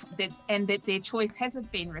 that their choice hasn't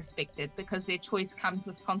been respected because their choice comes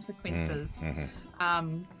with consequences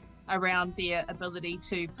around their ability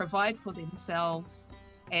to provide for themselves.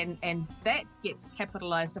 And that gets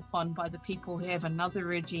capitalized upon by the people who have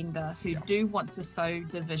another agenda, who do want to sow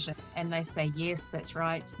division. And they say, yes, that's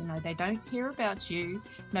right. You know, they don't care about you.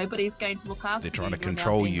 Nobody's going to look after you. They're trying to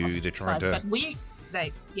control you. They're trying to...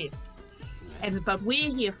 But we're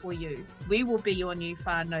here for you. We will be your new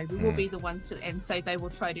whānau. We will be the ones to... And so they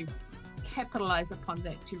will try to capitalize upon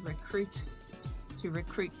that to recruit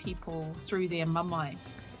people through their mamae.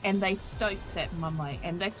 And they stoke that mamae.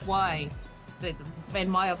 And that's why... in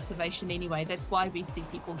my observation anyway, that's why we see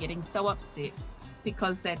people getting so upset,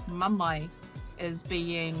 because that mamae is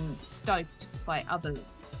being stoked by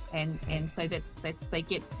others, and so that's they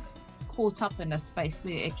get caught up in a space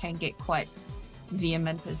where it can get quite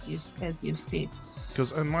vehement, as you've said.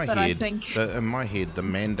 Because in my head, the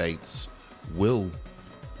mandates they'll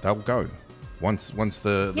go once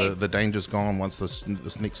the danger's gone. Once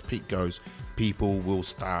this next peak goes, people will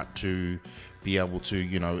start to be able to,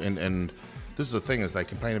 you know, and this is the thing, is they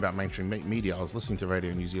complain about mainstream media. I was listening to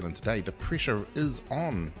Radio New Zealand today. The pressure is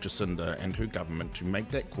on Jacinda and her government to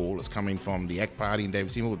make that call. It's coming from the ACT Party and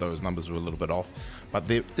David Seymour, those numbers were a little bit off. But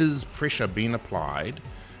there is pressure being applied,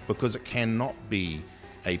 because it cannot be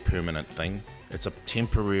a permanent thing. It's a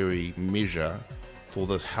temporary measure for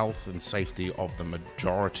the health and safety of the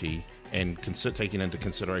majority, and taking into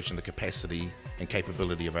consideration the capacity and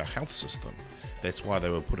capability of our health system. That's why they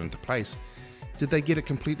were put into place. Did they get it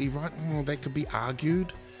completely right? That could be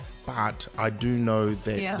argued, but I do know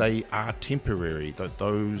that they are temporary. That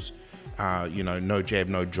those, you know, no jab,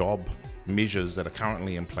 no job measures that are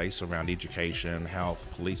currently in place around education, health,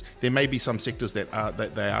 police. There may be some sectors that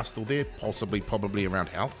they are still there, probably around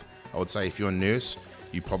health. I would say if you're a nurse,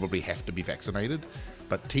 you probably have to be vaccinated.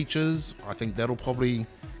 But teachers, I think that'll probably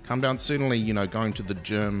come down. Certainly, you know, going to the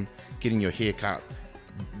gym, getting your hair cut,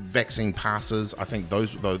 vaccine passes, I think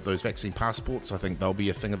those vaccine passports, I think they'll be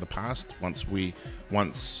a thing of the past once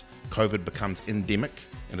COVID becomes endemic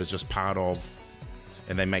and is just part of,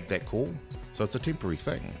 and they make that call. So it's a temporary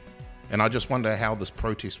thing. And I just wonder how this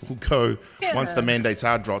protest will go once the mandates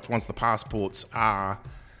are dropped, once the passports are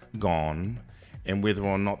gone, and whether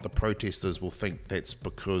or not the protesters will think that's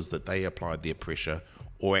because that they applied their pressure,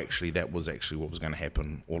 or actually that was actually what was going to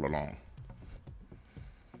happen all along.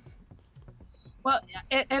 Well,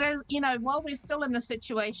 it is, you know, while we're still in a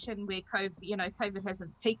situation where COVID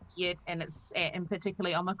hasn't peaked yet, and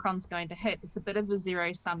particularly Omicron's going to hit, it's a bit of a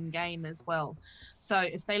zero-sum game as well. So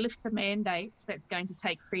if they lift the mandates, that's going to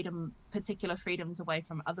take particular freedoms away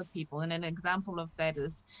from other people. And an example of that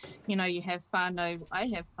is, you know, I have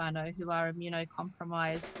whānau who are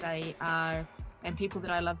immunocompromised. They are, and people that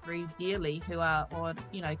I love very dearly who are on,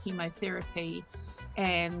 you know, chemotherapy,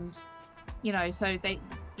 and, you know, so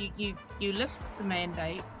you lift the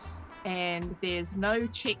mandates, and there's no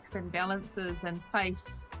checks and balances in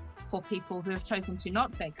place for people who have chosen to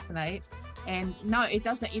not vaccinate. And no, it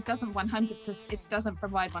doesn't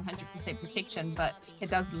provide 100% protection, but it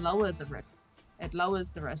does lower the risk. It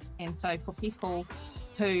lowers the risk. And so for people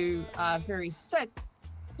who are very sick,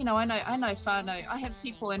 you know, I know whānau, I have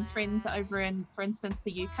people and friends over in, for instance,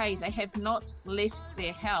 the UK, they have not left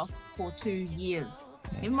their house for 2 years.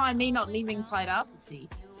 Never mind me not leaving Tairāwhiti.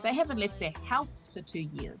 They haven't left their house for 2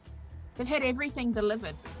 years. They've had everything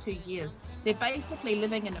delivered for 2 years. They're basically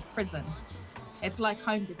living in a prison. It's like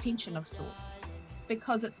home detention of sorts,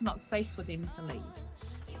 because it's not safe for them to leave.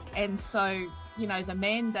 And so, you know, the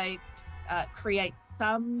mandates create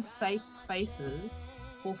some safe spaces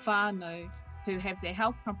for whānau who have their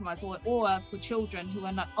health compromised, or for children who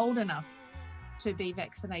are not old enough to be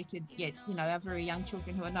vaccinated yet, you know, our very young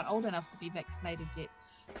children who are not old enough to be vaccinated yet.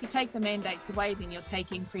 You take the mandates away, then you're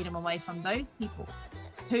taking freedom away from those people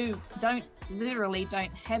who literally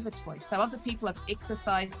don't have a choice. So other people have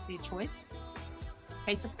exercised their choice.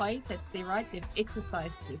 Hate the play, that's their right. They've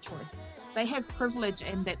exercised their choice. They have privilege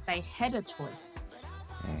in that they had a choice.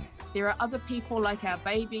 there are other people like our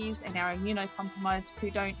babies and our immunocompromised who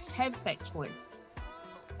don't have that choice,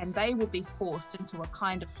 and they will be forced into a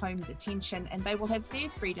kind of home detention, and they will have their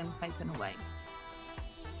freedom taken away.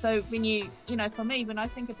 So when for me, when I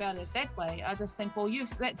think about it that way, I just think, well,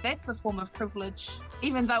 that's a form of privilege,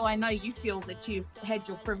 even though I know you feel that you've had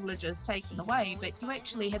your privileges taken away, but you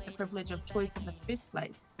actually had the privilege of choice in the first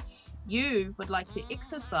place. You would like to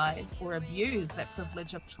exercise or abuse that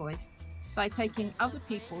privilege of choice by taking other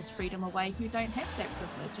people's freedom away who don't have that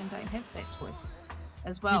privilege and don't have that choice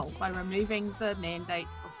as well, by removing the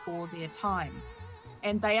mandates before their time.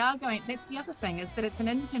 And they are going, that's the other thing, is that it's an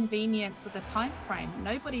inconvenience with a time frame.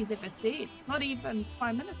 Nobody's ever said, not even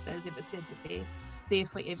Prime Minister has ever said that they're there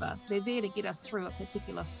forever. They're there to get us through a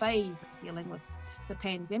particular phase of dealing with the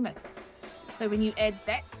pandemic. So when you add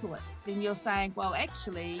that to it, then you're saying, well,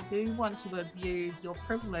 actually, you want to abuse your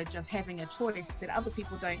privilege of having a choice that other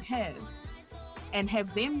people don't have and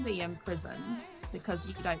have them be imprisoned because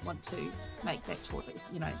you don't want to make that choice,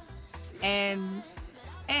 and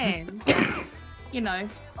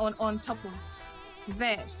on top of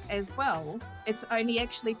that as well, it's only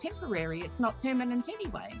actually temporary. It's not permanent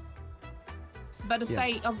anyway. But if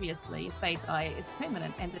they die, it's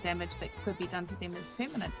permanent, and the damage that could be done to them is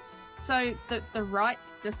permanent. So the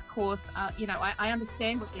rights discourse, I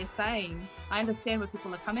understand what they're saying. I understand where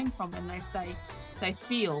people are coming from when they say they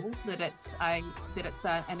feel that it's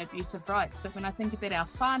an abuse of rights. But when I think about our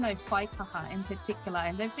whānau whaikaha in particular,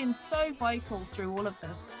 and they've been so vocal through all of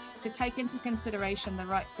this to take into consideration the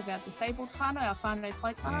rights of our disabled whānau, our whānau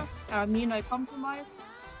whaikaha, our immunocompromised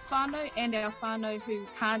whānau, and our whānau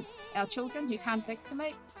our children who can't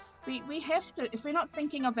vaccinate, we have to, if we're not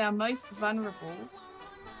thinking of our most vulnerable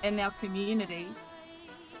in our communities,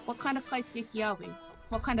 what kind of kaipeki are we?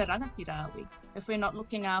 What kind of rangatira are we if we're not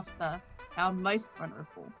looking after our most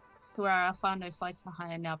vulnerable, who are our whānau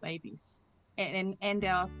whaikaha and our babies, and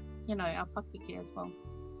our, our pakeke as well.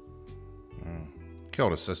 Kia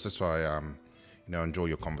ora, sis. That's why I enjoy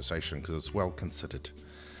your conversation, because it's well considered.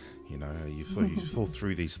 You thought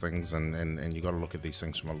through these things, and you got to look at these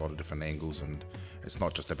things from a lot of different angles, and it's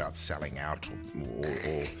not just about selling out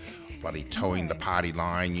or bloody towing the party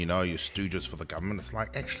line, you're stooges for the government. It's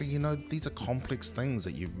like, actually, these are complex things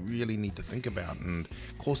that you really need to think about. And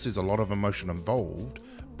of course, there's a lot of emotion involved,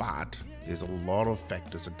 but there's a lot of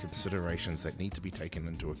factors and considerations that need to be taken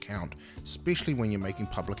into account, especially when you're making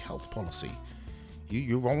public health policy.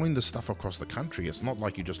 You're rolling this stuff across the country. It's not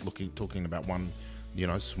like you're just talking about one,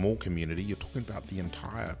 small community. You're talking about the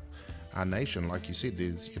entire nation. Like you said,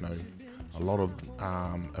 there's, a lot of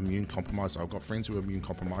immune compromised. I've got friends who are immune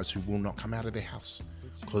compromised who will not come out of their house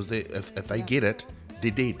because if they get it,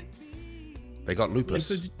 they're dead. They got lupus.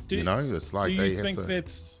 So it's like they have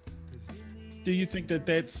to. Do you think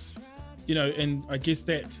that's, and I guess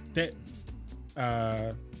that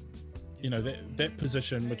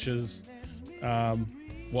position, which is,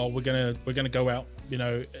 well, we're gonna go out.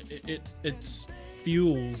 It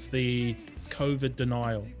fuels the COVID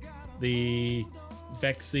denial, the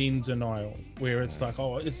vaccine denial, where it's like,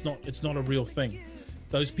 oh, it's not a real thing.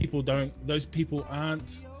 Those people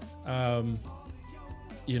aren't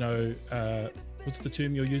what's the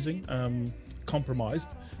term you're using, compromised.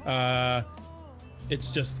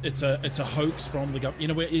 It's a hoax from the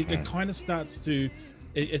government, where it kind of starts to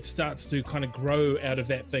kind of grow out of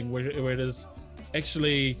that thing where it is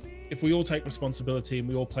actually, if we all take responsibility and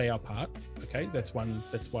we all play our part, okay, that's one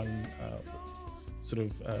sort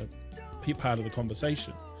of part of the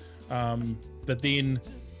conversation, but then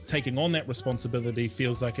taking on that responsibility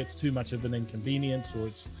feels like it's too much of an inconvenience,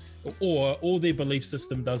 or their belief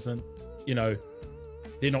system doesn't, they're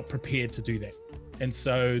not prepared to do that, and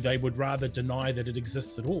so they would rather deny that it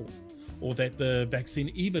exists at all, or that the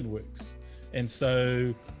vaccine even works, and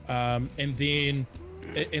so and then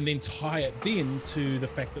tie it then to the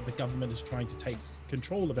fact that the government is trying to take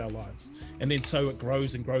control of our lives, and then so it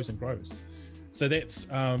grows and grows and grows. So that's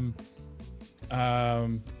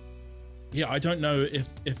I don't know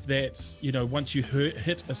if that's, once you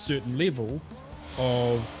hit a certain level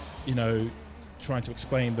of, trying to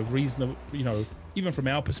explain the reason of, even from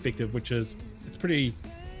our perspective, which is, it's pretty,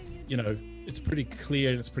 it's pretty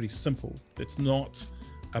clear and it's pretty simple. It's not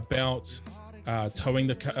about towing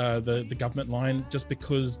the government line just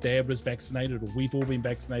because Dad was vaccinated or we've all been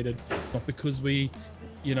vaccinated. It's not because we're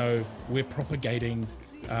propagating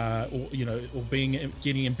or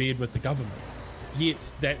getting in bed with the government.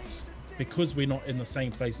 Yet that's because we're not in the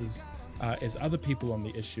same places as other people on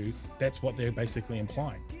the issue. That's what they're basically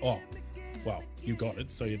implying. Oh, well, you got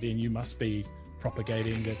it, so then you must be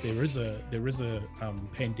propagating that there is a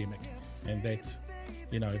pandemic, and that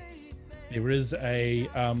there is a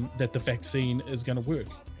that the vaccine is going to work,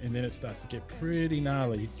 and then it starts to get pretty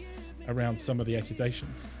gnarly around some of the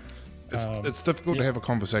accusations. It's difficult to have a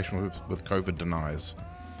conversation with COVID deniers.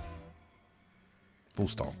 Full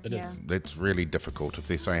stop. It is. That's really difficult. If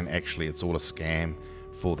they're saying actually it's all a scam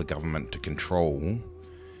for the government to control,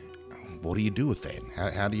 what do you do with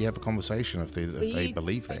that? How do you have a conversation if they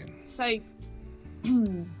believe that? So,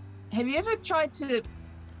 have you ever tried to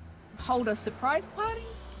hold a surprise party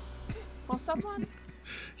for someone?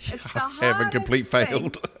 It's the Haven't complete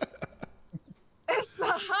failed. It's the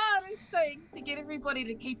hardest thing to get everybody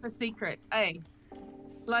to keep a secret, eh?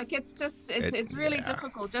 Like it's really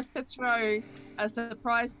difficult just to throw a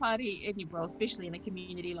surprise party in, well, especially in a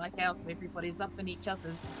community like ours where everybody's up in each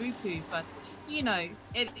other's poo-poo. But you know,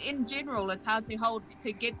 in general, it's hard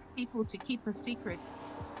to get people to keep a secret.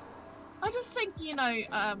 I just think, you know,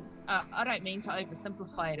 I don't mean to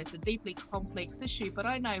oversimplify it. It's a deeply complex issue, but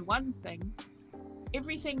I know one thing: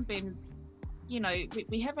 everything's been, you know,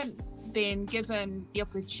 we haven't been given the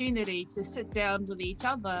opportunity to sit down with each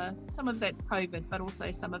other. Some of that's COVID, but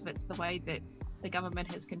also some of it's the way that the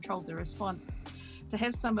government has controlled the response, to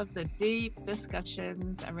have some of the deep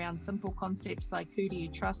discussions around simple concepts like who do you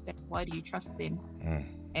trust and why do you trust them?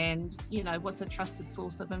 And, you know, what's a trusted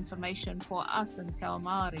source of information for us in Te Ao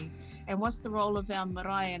Māori? And what's the role of our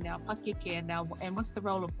marae and our pakeke and what's the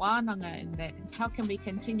role of wānanga in that? And how can we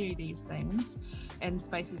continue these things in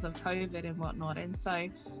spaces of COVID and whatnot? And so,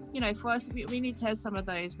 you know, for us, we need to have some of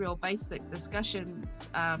those real basic discussions.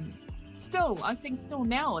 I think still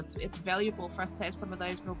now it's valuable for us to have some of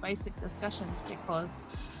those real basic discussions because,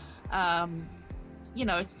 you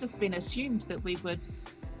know, it's just been assumed that we would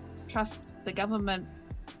trust the government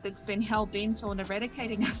that's been hell-bent on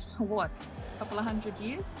eradicating us for what, a couple of 100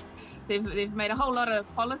 years? They've made a whole lot of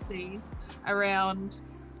policies around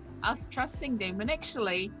us trusting them, and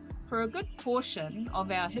actually for a good portion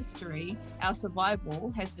of our history, our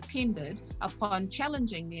survival has depended upon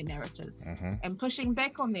challenging their narratives and pushing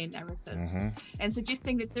back on their narratives and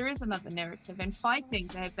suggesting that there is another narrative and fighting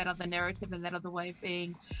to have that other narrative and that other way of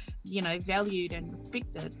being, you know, valued and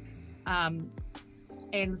respected.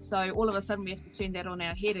 And so all of a sudden we have to turn that on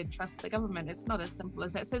our head and trust the government. It's not as simple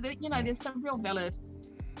as that. So that, you know, there's some real valid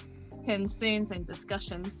concerns and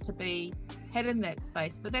discussions to be had in that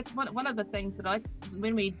space. But that's one of the things that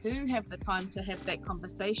when we do have the time to have that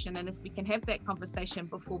conversation, and if we can have that conversation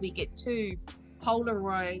before we get too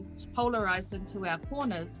polarized into our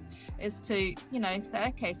corners, is to, you know, say,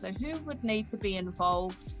 okay, so who would need to be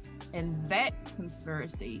involved in that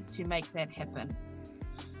conspiracy to make that happen?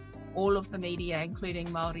 All of the media, including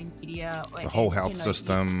Māori media, the whole health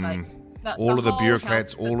system, all of the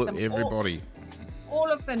bureaucrats, everybody. All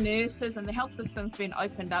of the nurses, and the health system's been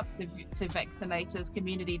opened up to vaccinators,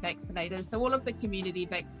 community vaccinators. So all of the community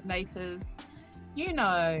vaccinators, you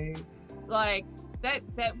know, like that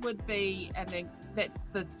would be, and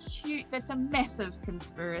that's a massive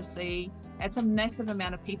conspiracy. It's a massive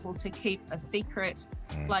amount of people to keep a secret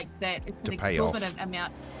like that. It's an exorbitant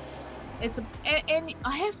amount. And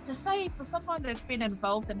I have to say, for someone that's been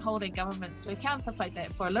involved in holding governments to account, stuff like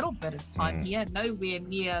that, for a little bit of time here, nowhere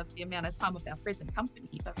near the amount of time of our present company,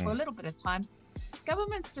 but for a little bit of time,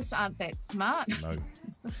 governments just aren't that smart. No,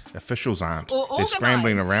 officials aren't. They're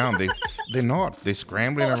scrambling around. They're not. They're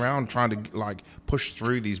scrambling around trying to like push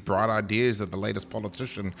through these bright ideas that the latest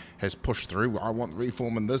politician has pushed through. I want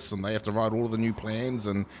reform in this, and they have to write all the new plans,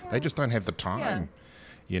 and they just don't have the time. Yeah.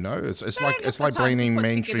 You know, it's like blaming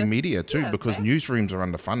mainstream media too, because newsrooms are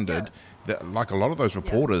underfunded. Like a lot of those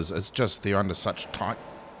reporters, it's just they're under such tight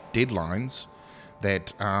deadlines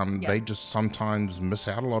that they just sometimes miss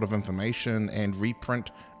out a lot of information and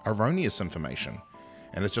reprint erroneous information.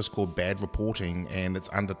 And it's just called bad reporting, and it's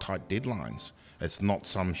under tight deadlines. It's not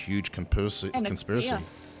some huge conspiracy.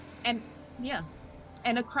 And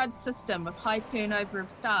a crud system of high turnover of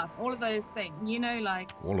staff, all of those things, you know,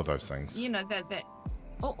 like... All of those things. You know,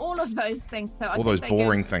 all of those things. So all those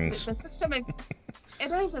boring things. The system is,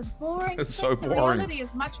 it's boring. It's so boring.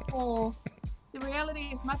 The reality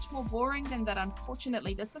is much more boring than that.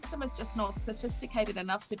 Unfortunately, the system is just not sophisticated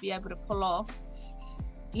enough to be able to pull off,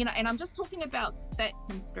 you know, and I'm just talking about that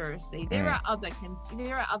conspiracy. There are other because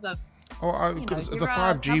the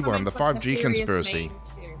 5G one, the 5G conspiracy,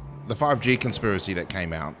 the 5G conspiracy that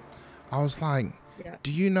came out, I was like,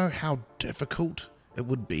 do you know how difficult it it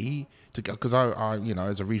would be to go, because I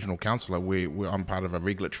as a regional councillor, I'm part of a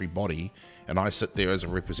regulatory body, and I sit there as a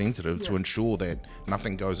representative to ensure that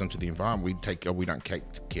nothing goes into the environment. We don't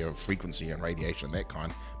take care of frequency and radiation and that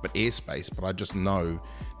kind, but airspace. But I just know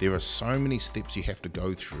there are so many steps you have to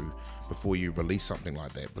go through before you release something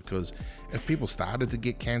like that, because if people started to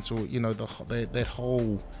get cancelled, that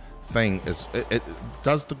whole thing it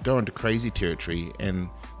does go into crazy territory. And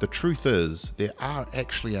the truth is, there are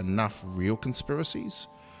actually enough real conspiracies,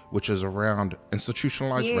 which is around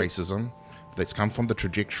institutionalized racism that's come from the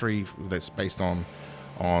trajectory that's based on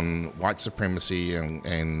white supremacy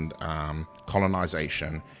and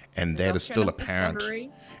colonization, and that is still apparent.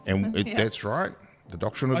 Discovery. And that's right, the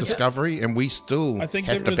doctrine of discovery, and we still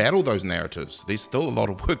have to battle those narratives. There's still a lot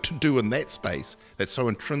of work to do in that space that's so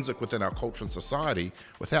intrinsic within our culture and society,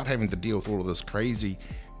 without having to deal with all of this crazy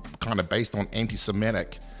kind of based on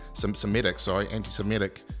anti-Semitic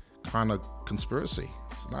kind of conspiracy.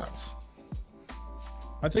 It's nuts.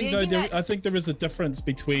 I think I think there is a difference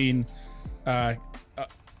between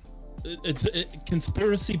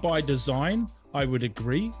conspiracy by design. I would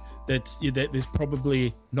agree that there's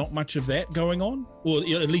probably not much of that going on, or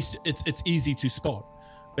at least it's easy to spot.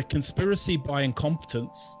 But conspiracy by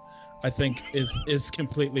incompetence, I think, is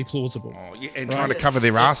completely plausible. Oh, yeah, and trying to cover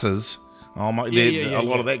their asses. Oh my, a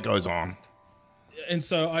lot of that goes on. And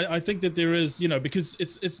so I think that there is, because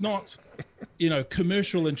it's not,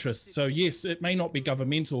 commercial interests. So yes, it may not be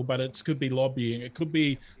governmental, but it could be lobbying. It could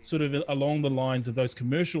be sort of along the lines of those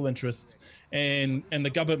commercial interests, and the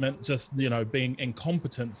government just, being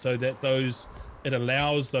incompetent, so that it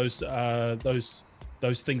allows those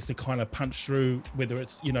things to kind of punch through, whether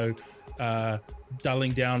it's,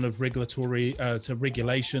 dulling down of regulatory to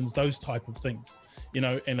regulations, those type of things.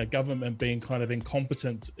 And a government being kind of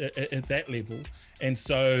incompetent at that level. And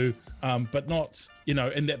so, but not,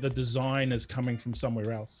 and that the design is coming from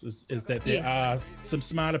somewhere else, is that there are some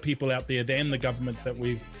smarter people out there than the governments that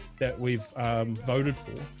we've voted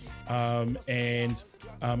for. And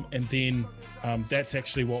then that's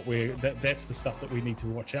actually what that's the stuff that we need to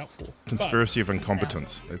watch out for. Conspiracy of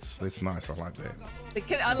incompetence. That's nice. I like that.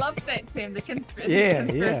 I love that term, the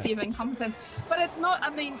conspiracy of incompetence. But it's not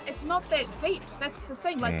that deep. That's the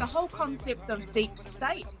thing. Like the whole concept of deep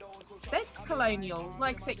state, that's colonial.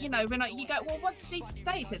 Like, so, when you go, well, what's deep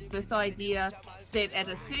state? It's this idea that at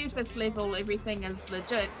a surface level, everything is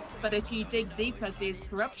legit. But if you dig deeper, there's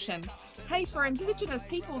corruption. Hey, for Indigenous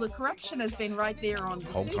people, the corruption has been right there on the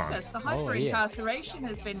surface. The hyper-incarceration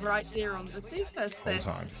has been right there on the surface. The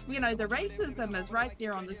racism is right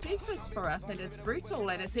there on the surface for us, and it's brutal,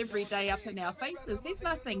 and it's every day up in our faces. There's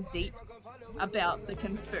nothing deep about the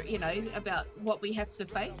about what we have to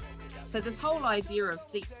face. So this whole idea of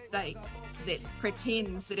deep state that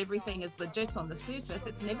pretends that everything is legit on the surface,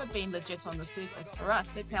 it's never been legit on the surface for us.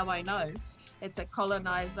 That's how I know. It's a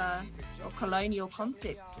colonizer or colonial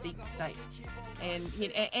concept, deep state. And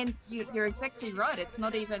you're exactly right. It's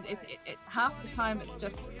not even, half the time it's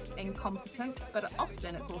just incompetence, but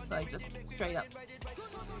often it's also just straight up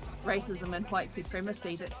racism and white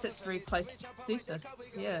supremacy that sits very close to the surface.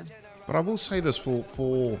 Yeah. But I will say this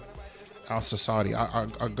for our society.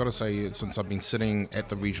 I've got to say, since I've been sitting at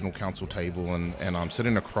the regional council table and I'm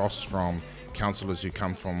sitting across from councillors who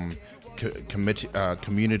come from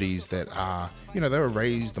communities that are, they were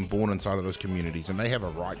raised and born inside of those communities, and they have a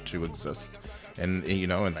right to exist, and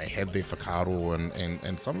and they have their whakaaro,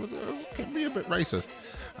 and some of them can be a bit racist,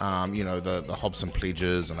 the Hobson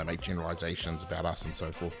pledges, and they make generalizations about us and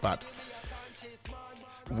so forth. But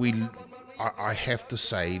I have to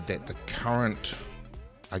say that the current,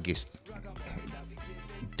 I guess,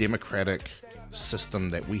 democratic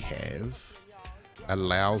system that we have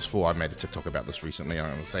allows for, I made a TikTok about this recently, and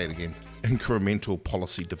I'm going to say it again, incremental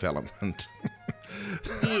policy development.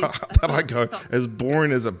 But I go, as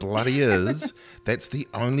boring as it bloody is, that's the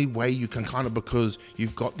only way you can kind of, because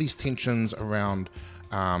you've got these tensions around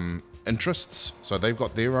interests. So they've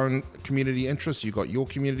got their own community interests, you've got your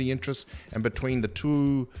community interests, and between the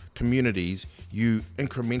two communities, you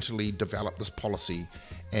incrementally develop this policy.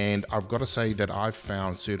 And I've got to say that I've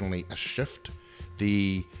found certainly a shift.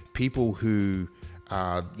 The people who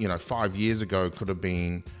 5 years ago could have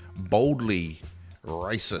been boldly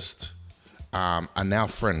racist, are now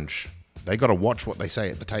fringe. They got to watch what they say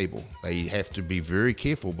at the table. They have to be very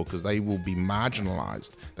careful, because they will be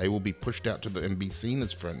marginalized. They will be pushed out and be seen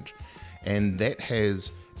as fringe. And that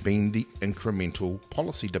has been the incremental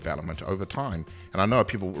policy development over time. And I know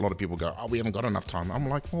a lot of people go, we haven't got enough time. I'm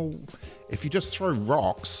like, well, if you just throw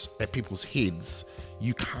rocks at people's heads,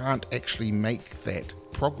 you can't actually make that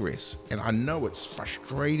progress. And I know it's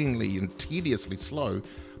frustratingly and tediously slow,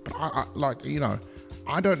 but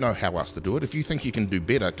I don't know how else to do it. If you think you can do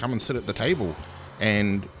better, come and sit at the table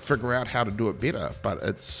and figure out how to do it better. But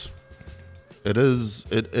it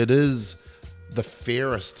is the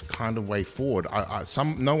fairest kind of way forward.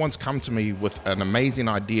 No one's come to me with an amazing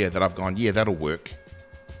idea that I've gone, yeah, that'll work.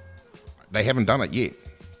 They haven't done it yet.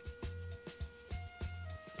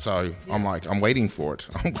 So I'm like, I'm waiting for it.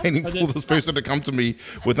 I'm waiting for this person to come to me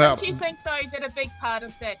without... Don't you think, though, that a big part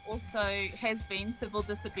of that also has been civil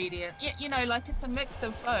disobedience? You know, like it's a mix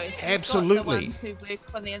of both. Absolutely. You've got the ones who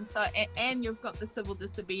work on the inside, and you've got the civil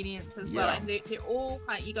disobedience as well. And they're all,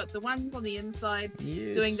 you got the ones on the inside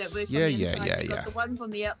doing that work on the inside. You've got the ones on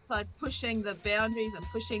the outside pushing the boundaries and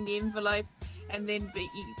pushing the envelope. And then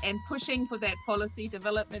pushing for that policy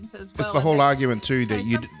development as well. It's the whole argument too that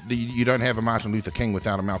you don't have a Martin Luther King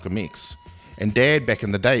without a Malcolm X. And Dad back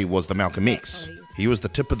in the day was the Malcolm X. He was the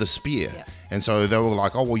tip of the spear. Yeah. And so they were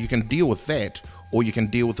like, oh, well, you can deal with that, or you can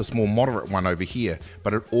deal with this more moderate one over here.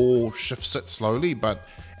 But it all shifts it slowly. But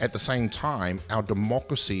at the same time, our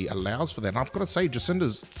democracy allows for that. And I've got to say,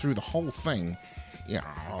 Jacinda's through the whole thing. Yeah,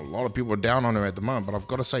 a lot of people are down on her at the moment, but I've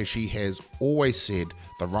got to say she has always said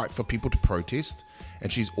the right for people to protest,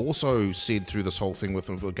 and she's also said through this whole thing with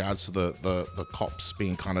regards to the cops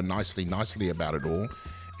being kind of nicely about it all,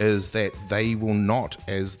 is that they will not,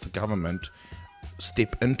 as the government,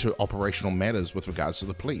 step into operational matters with regards to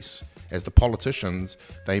the police. As the politicians,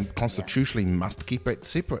 they constitutionally must keep it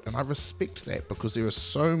separate, and I respect that because there are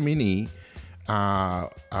so many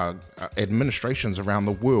administrations around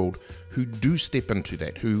the world who do step into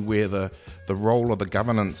that, where the role of the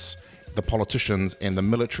governance, the politicians and the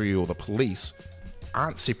military or the police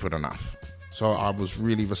aren't separate enough. So I was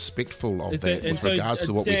really respectful of that with regards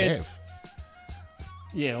to what we have.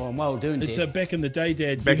 Yeah, well, Muldoon It's back in the day,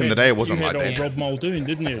 Dad. Back in the day, it wasn't like that. that. Rob Muldoon,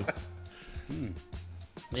 didn't you?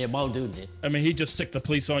 Yeah, Muldoon did. I mean, he just sicked the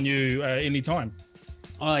police on you any time.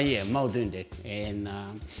 Oh yeah, Muldoon did, and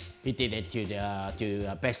he did it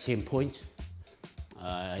to Best 10 Points.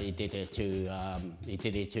 He did it to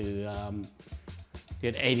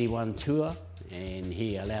the 81 tour, and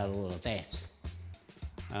he allowed all of that.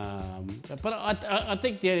 But I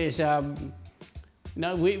think there is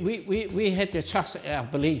no, we had to trust our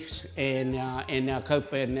beliefs and our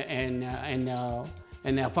cope and our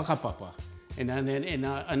whakapapa,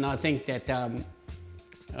 and I think that.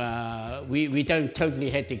 We don't totally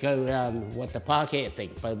have to go around what the Pākehā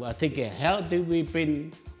think, but I think how do we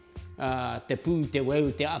bring te pū, te wau,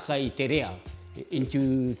 te aka I te rea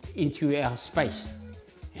into our space?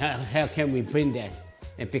 How can we bring that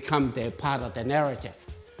and become the part of the narrative?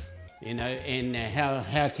 You know, and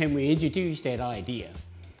how can we introduce that idea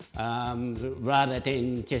rather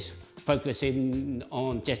than just focusing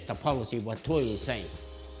on just the policy, what Toy is saying.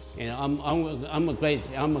 You know, I'm a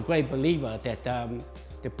great believer that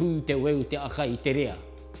te pū, te weu, te aka I te rea,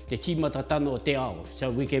 te tīmata tano o te ao.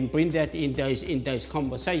 So we can bring that in those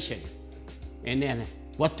conversations. And then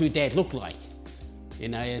what do that look like? You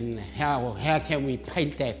know, and how can we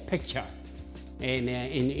paint that picture and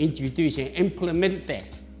introduce and implement that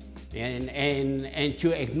and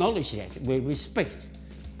to acknowledge that with respect.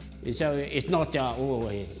 And so it's not te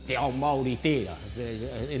ao Māori tērā.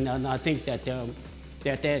 And I think that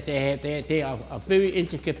they are a very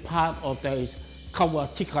intricate part of those kawa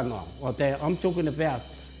tikana. I'm talking about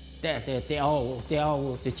te ao, te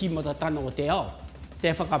tīmata tano o te ao.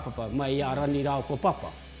 Te whakapapa, mai a rani rao ko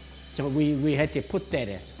papa. So we had to put that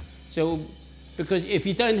in. So, because if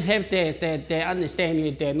you don't have the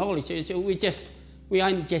understanding, the knowledge, so we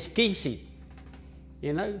aren't just guessing,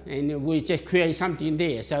 you know, and we just create something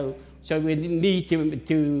there. So we need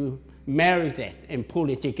to marry that and pull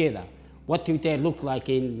it together. What do that look like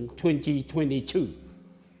in 2022,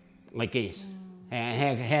 I guess?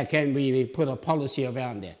 How can we put a policy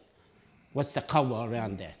around that? What's the cover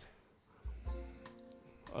around that?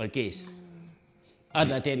 I guess.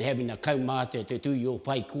 Other than having a kaumata to do your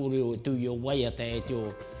whai kōrero or do your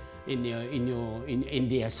waiata in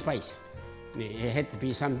their space. It had to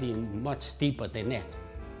be something much deeper than that.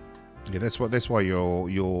 Yeah, that's why you're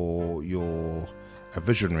a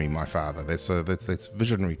visionary, my father. That's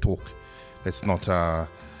visionary talk. That's not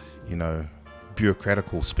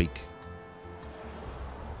bureaucratical speak.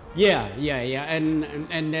 Yeah,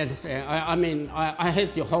 and that's, I mean, I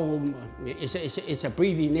had the whole. It's a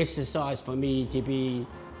breathing exercise for me to be,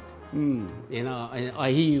 you know. And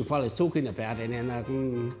I hear you fellas talking about it,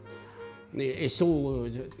 and it's all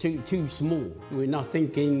too small. We're not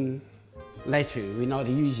thinking lateral. We're not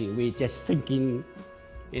using. We're just thinking,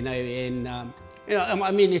 you know. And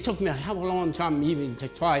I mean, it took me a hell of a long time even to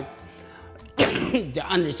try to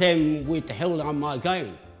understand where the hell am I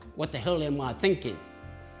going? What the hell am I thinking?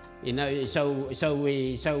 You know, so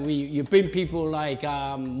you bring people like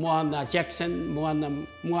Moana Jackson,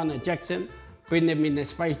 bring them in the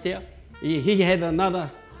space there. He had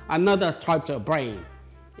another type of brain,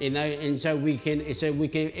 you know, and so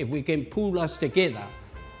if we can pull us together,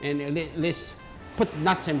 and let's put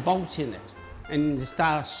nuts and bolts in it, and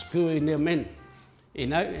start screwing them in, you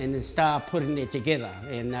know, and start putting it together.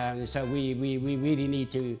 And so we really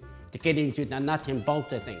need to get into the nut and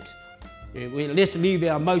bolt of things. Let's leave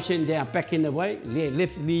our emotion down back in the way.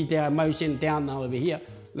 Let's leave our emotion down over here.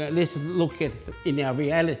 Let's look at in our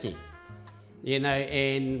reality, you know,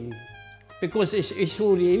 and because it's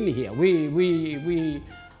already in here. We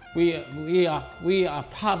are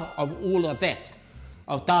part of all of that,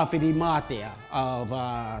 of Tāwhiri Mātea, of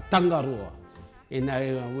Tangaroa. You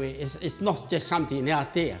know, it's not just something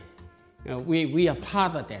out there. You know, we are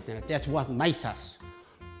part of that. That's what makes us.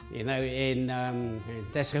 You know, and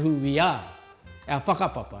that's who we are. Our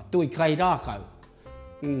whakapapa, tui kai rākau,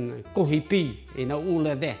 kohi pi, you know, all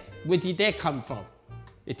of that. Where did that come from?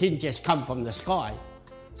 It didn't just come from the sky.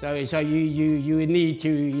 So you need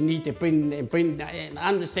to bring an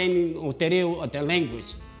understanding of the reo of the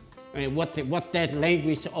language, and what that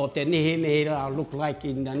language of the nehe look like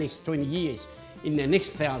in the next 20 years, in the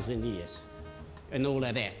next 1,000 years, and all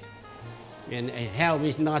of that. And how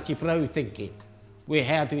is Ngāti Porou thinking?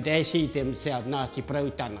 How do they see themselves, Ngāti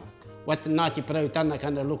Porou Tana? What the Ngāti Porou Tana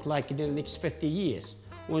going to look like in the next 50 years,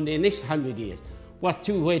 or in the next 100 years? What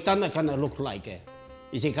Tūhoe Tana going to look like?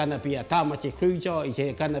 Is it going to be a Tāmati Cruiser? Is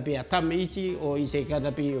it going to be a Tame Iti? Or is it going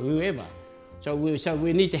to be whoever? So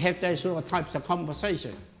we need to have those sort of types of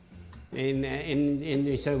conversation.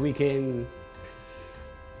 And so we can...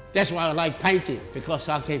 That's why I like painting, because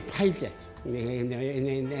I can paint it.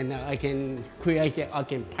 And I can create it, I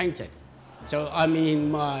can paint it. So I'm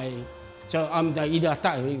the ira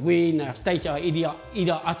tahi, we're in a stage of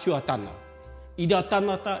ira atua tana. Ira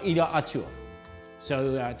tanata, ira atua.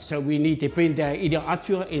 So we need to bring the ira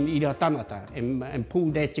atua and ira tanata and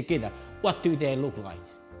pull that together. What do they look like?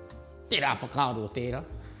 Tērā whakaaro tērā.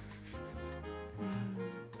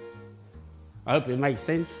 I hope it makes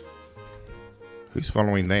sense. Who's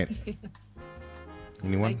following that?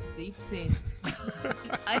 Anyone? Makes deep sense.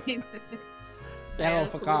 Tērā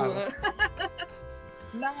whakaaro.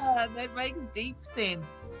 No, that makes deep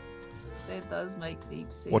sense. That does make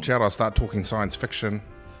deep sense. Watch out, I'll start talking science fiction.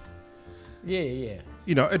 Yeah.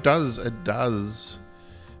 You know, it does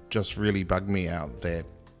just really bug me out that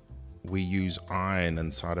we use iron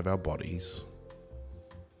inside of our bodies,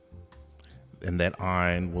 and that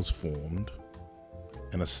iron was formed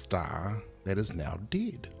in a star that is now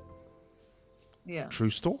dead. Yeah. True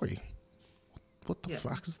story. What the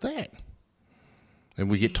fuck is that? And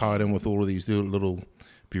we get tied in with all of these little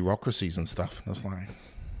bureaucracies and stuff. And it's like,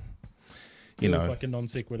 you know. It's like a non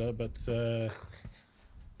sequitur, but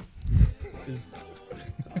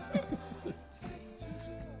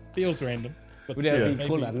feels random. But Would that be maybe-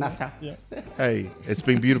 called a nutter? Yeah. Hey, it's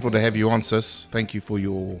been beautiful to have you on, sis. Thank you for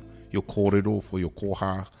your kōrero, for your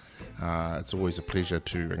koha. It's always a pleasure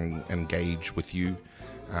to engage with you.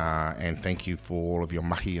 And thank you for all of your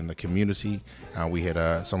mahi in the community. We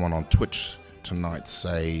had someone on Twitch tonight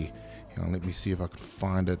say, let me see if I could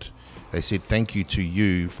find it. They said thank you to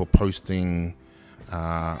you for posting,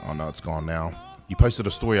 oh no, it's gone now. You posted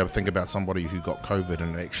a story, I think, about somebody who got COVID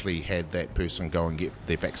and actually had that person go and get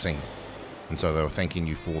their vaccine. And so they were thanking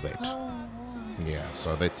you for that. Yeah,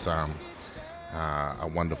 so that's a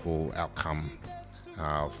wonderful outcome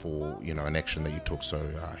for, an action that you took. So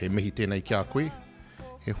he mihi tēnei kia koe,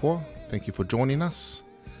 he hoa. Thank you for joining us.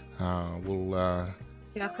 We'll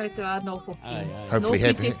Kia koutou anō hoki. hopefully Nō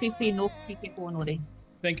have ki te whiwhi, nō ki te kōnore.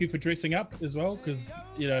 Thank you for dressing up as well, because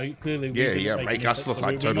clearly make us look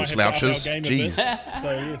like total slouches. Jeez.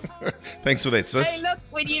 So yes. Thanks for that, Hey, sis. look,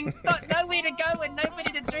 when you've got nowhere to go and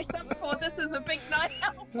nobody to dress up for, this is a big night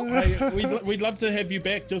out. Hey, we'd love to have you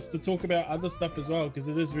back just to talk about other stuff as well, because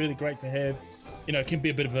it is really great to have, it can be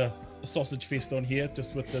a bit of a sausage fest on here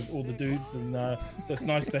just with all the dudes, and so it's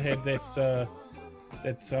nice to have that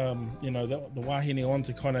the wahine on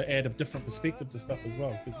to kind of add a different perspective to stuff as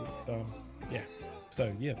well, because it's so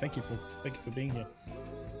yeah, thank you for being here.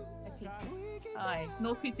 Ai,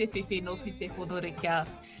 nō ki te whiwhi, nō ki te honore kia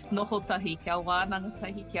noho tahi, kia wānanga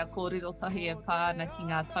tahi, kia kōrero tahi e pāna ki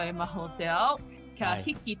ngā taumaha o te ao. Kia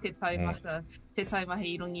hiki te taumaha, te taumaha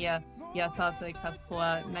i rungia i a tātou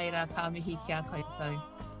katoa, nei rā ka mihi kia koutou.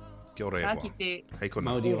 Kia ora e Ka hoa. ki te, Hei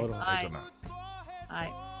kona. Māori oro. Hei kona. ai,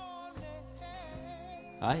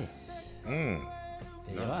 Ai,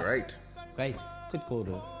 No, great. great. Good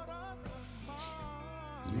kōrero.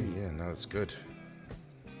 Yeah, no, it's good.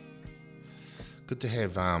 good to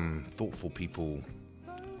have thoughtful people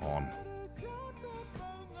on.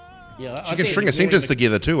 Yeah, She can string a sentence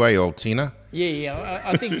together too, old Tina? Yeah.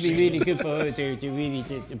 I think it'd be really good for her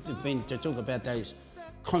to talk about those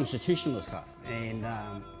constitutional stuff, and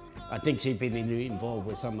I think she's been really involved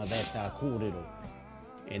with some of that kōrero,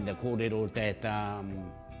 and the kōrero that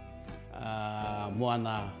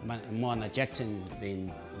Moana Jackson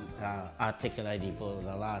been articulating for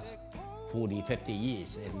the last 40, 50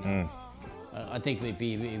 years, and I think we'll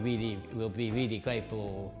be really great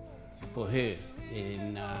for her,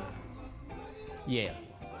 and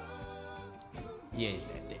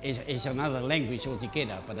it's another language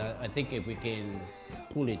altogether, but I think if we can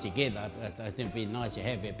pull it together, I think it'd be nice to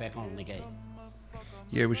have it back on again.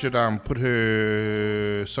 Yeah, we should put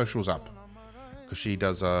her socials up, because she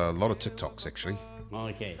does a lot of TikToks actually.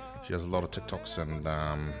 Okay. She does a lot of TikToks, and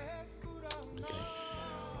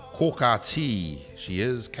Koka T, she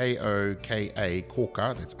is Koka,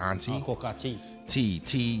 Koka, that's auntie. Koka T.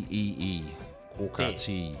 T-E-E, Koka T.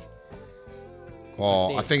 T.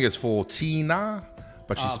 Well, I think it's for Tina,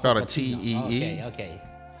 but she spelled it T-E-E. Okay.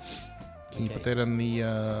 Can you put that in the,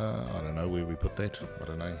 I don't know where we put that, I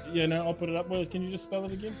don't know. Yeah, no, I'll put it up. Well, can you just spell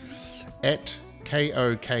it again? At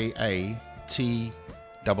K-O-K-A-T-E-E,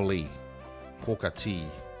 Koka T.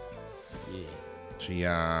 Yeah.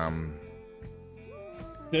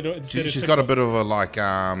 She's got a bit of a like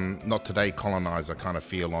not today colonizer kind of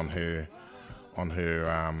feel on her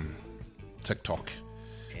TikTok.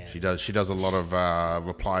 Yeah. She does a lot of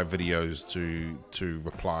reply videos to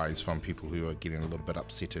replies from people who are getting a little bit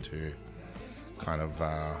upset at her kind of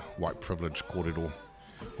white privilege kōrero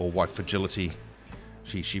or white fragility.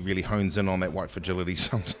 She really hones in on that white fragility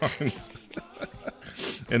sometimes.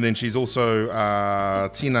 And then she's also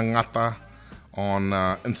Tina Ngata on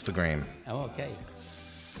Instagram. Oh, okay.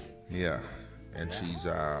 Yeah, and she's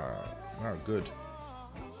good.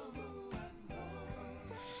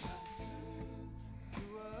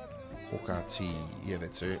 Hokati, yeah,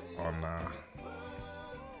 that's it on.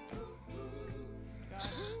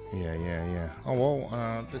 Yeah. Oh well,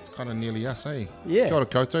 that's kind of nearly us, eh? Yeah. Kia ora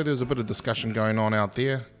koutou. There's a bit of discussion going on out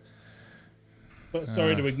there. But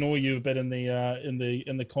sorry to ignore you a bit in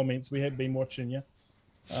the comments. We have been watching you.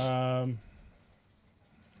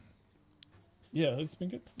 Yeah, it's been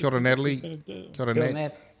good. Kia ora, Natalie. Kia ora, Nat.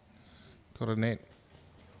 Nat. Kia ora, Nat.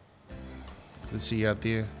 Good to see you out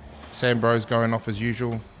there. Sam Bro's going off as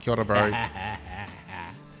usual. Kia ora, bro.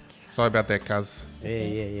 Sorry about that, cuz.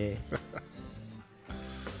 Yeah.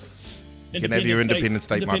 You can have your independent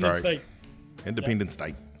state, my bro. State. Independent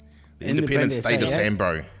state. The independent state of state, Sam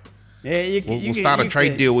Bro. Yeah, We'll start a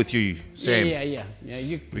trade deal with you, Sam. Yeah.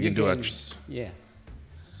 We can do it. Yeah.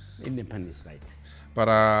 Independent state. But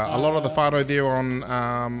a lot of the whānau there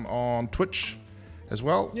on Twitch as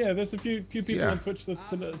well. Yeah, there's a few people on Twitch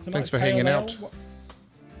tonight. Thanks for hanging out.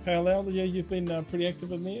 Parallel, yeah, you've been pretty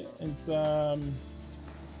active in there. And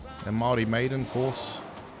Māori Maiden, of course.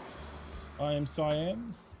 I am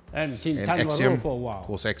Cyan. I haven't seen And Tanwaro Axiom, for a while. of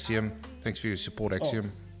course, Axiom. Thanks for your support,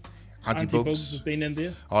 Axiom. Auntie Auntie Bugs Bugs. has been in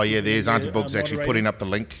there. Oh yeah, there's Auntie Yeah, Bugs actually moderator. putting up the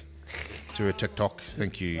link to her TikTok.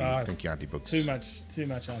 Thank you, Auntie Bugs. Too much,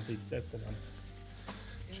 Auntie. That's the one.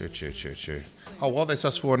 Sure. Oh well, that's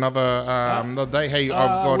us for another day. Hey,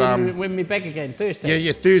 I've got when we back again Thursday.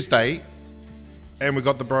 Yeah, Thursday, and we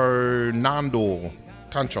got the bro Nandor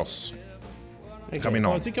Tanchos coming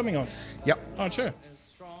Oh, on. is he coming on? Yep, Oh, sure.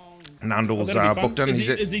 Nandor's That'll be fun. booked in.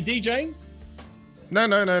 Is he DJing? No.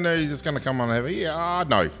 He's just going to come on and have a... Yeah,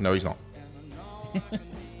 no, he's not.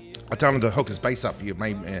 I tell him to hook his bass up. He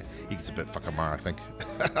gets a bit fucking mar, I think.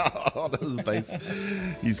 On his bass.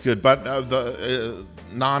 He's good. But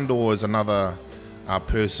Nandor is another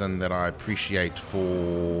person that I appreciate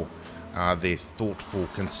for their thoughtful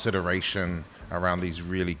consideration around these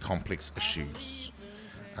really complex issues.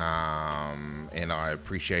 And I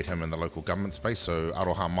appreciate him in the local government space. So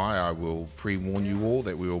aroha mai, I will pre-warn you all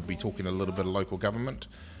that we will be talking a little bit of local government,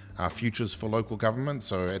 futures for local government.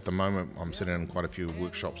 So at the moment, I'm sitting in quite a few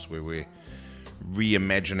workshops where we're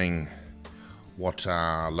reimagining what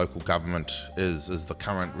local government is the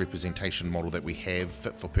current representation model that we have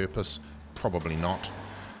fit for purpose? Probably not.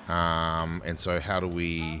 And so how do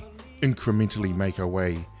we incrementally make our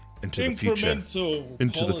way into the future?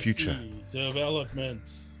 Into the future. Development.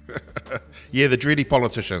 Yeah, the dready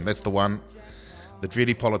politician. That's the one. The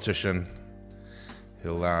dready politician.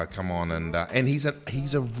 He'll come on and he's a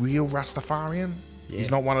real Rastafarian. Yeah.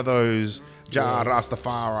 He's not one of those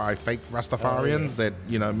Rastafari fake Rastafarians that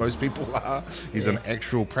most people are. He's an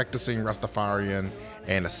actual practicing Rastafarian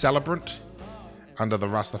and a celebrant under the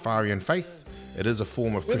Rastafarian faith. It is a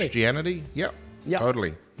form of Christianity. Yep. Yeah.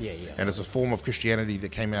 Totally. Yeah, yeah. And it's a form of Christianity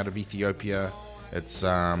that came out of Ethiopia. It's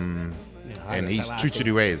and he's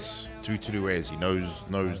Tuturues. He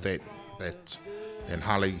knows that and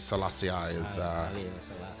Haile Selassie is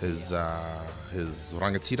his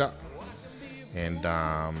rangatira. And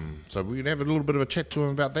so we're gonna have a little bit of a chat to him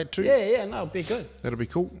about that too. Yeah, no, it'd be good. That'll be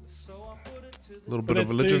cool. A little So bit of that's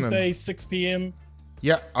religion. Thursday, 6 p.m.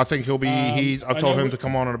 Yeah, I think he'll be. I've I told know him to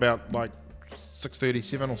come on at about like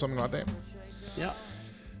 6:37 or something like that. Yeah.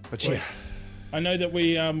 But yeah, I know that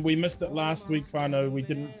we missed it last week, Whānau. We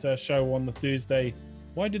didn't show on the Thursday.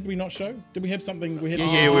 Why did we not show? Did we have something? We had we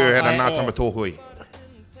had a Ngā Tamatohui.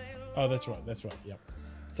 Oh, that's right. Yeah.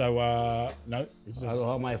 So no. It's just,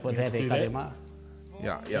 Aroha mai we have to do that.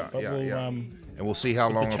 Yeah. But we'll, And we'll see how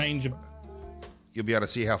with long. the change of You'll be able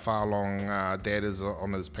to see how far along Dad is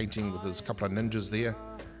on his painting with his couple of ninjas there.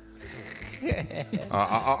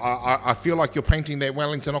 I feel like you're painting that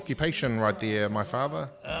Wellington occupation right there, my father.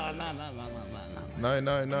 No.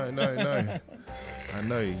 No. I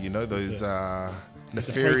know, you know, those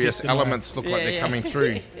nefarious elements look like they're coming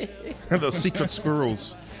through. Those secret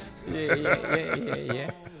squirrels. Yeah.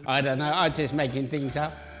 I don't know. I'm just making things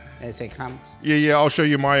up as it comes. Yeah, I'll show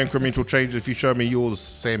you my incremental change if you show me yours,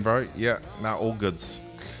 Sam, bro. Yeah, all goods.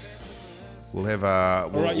 We'll have all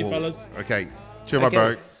right, you fellas. Okay, cheer my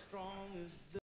bro.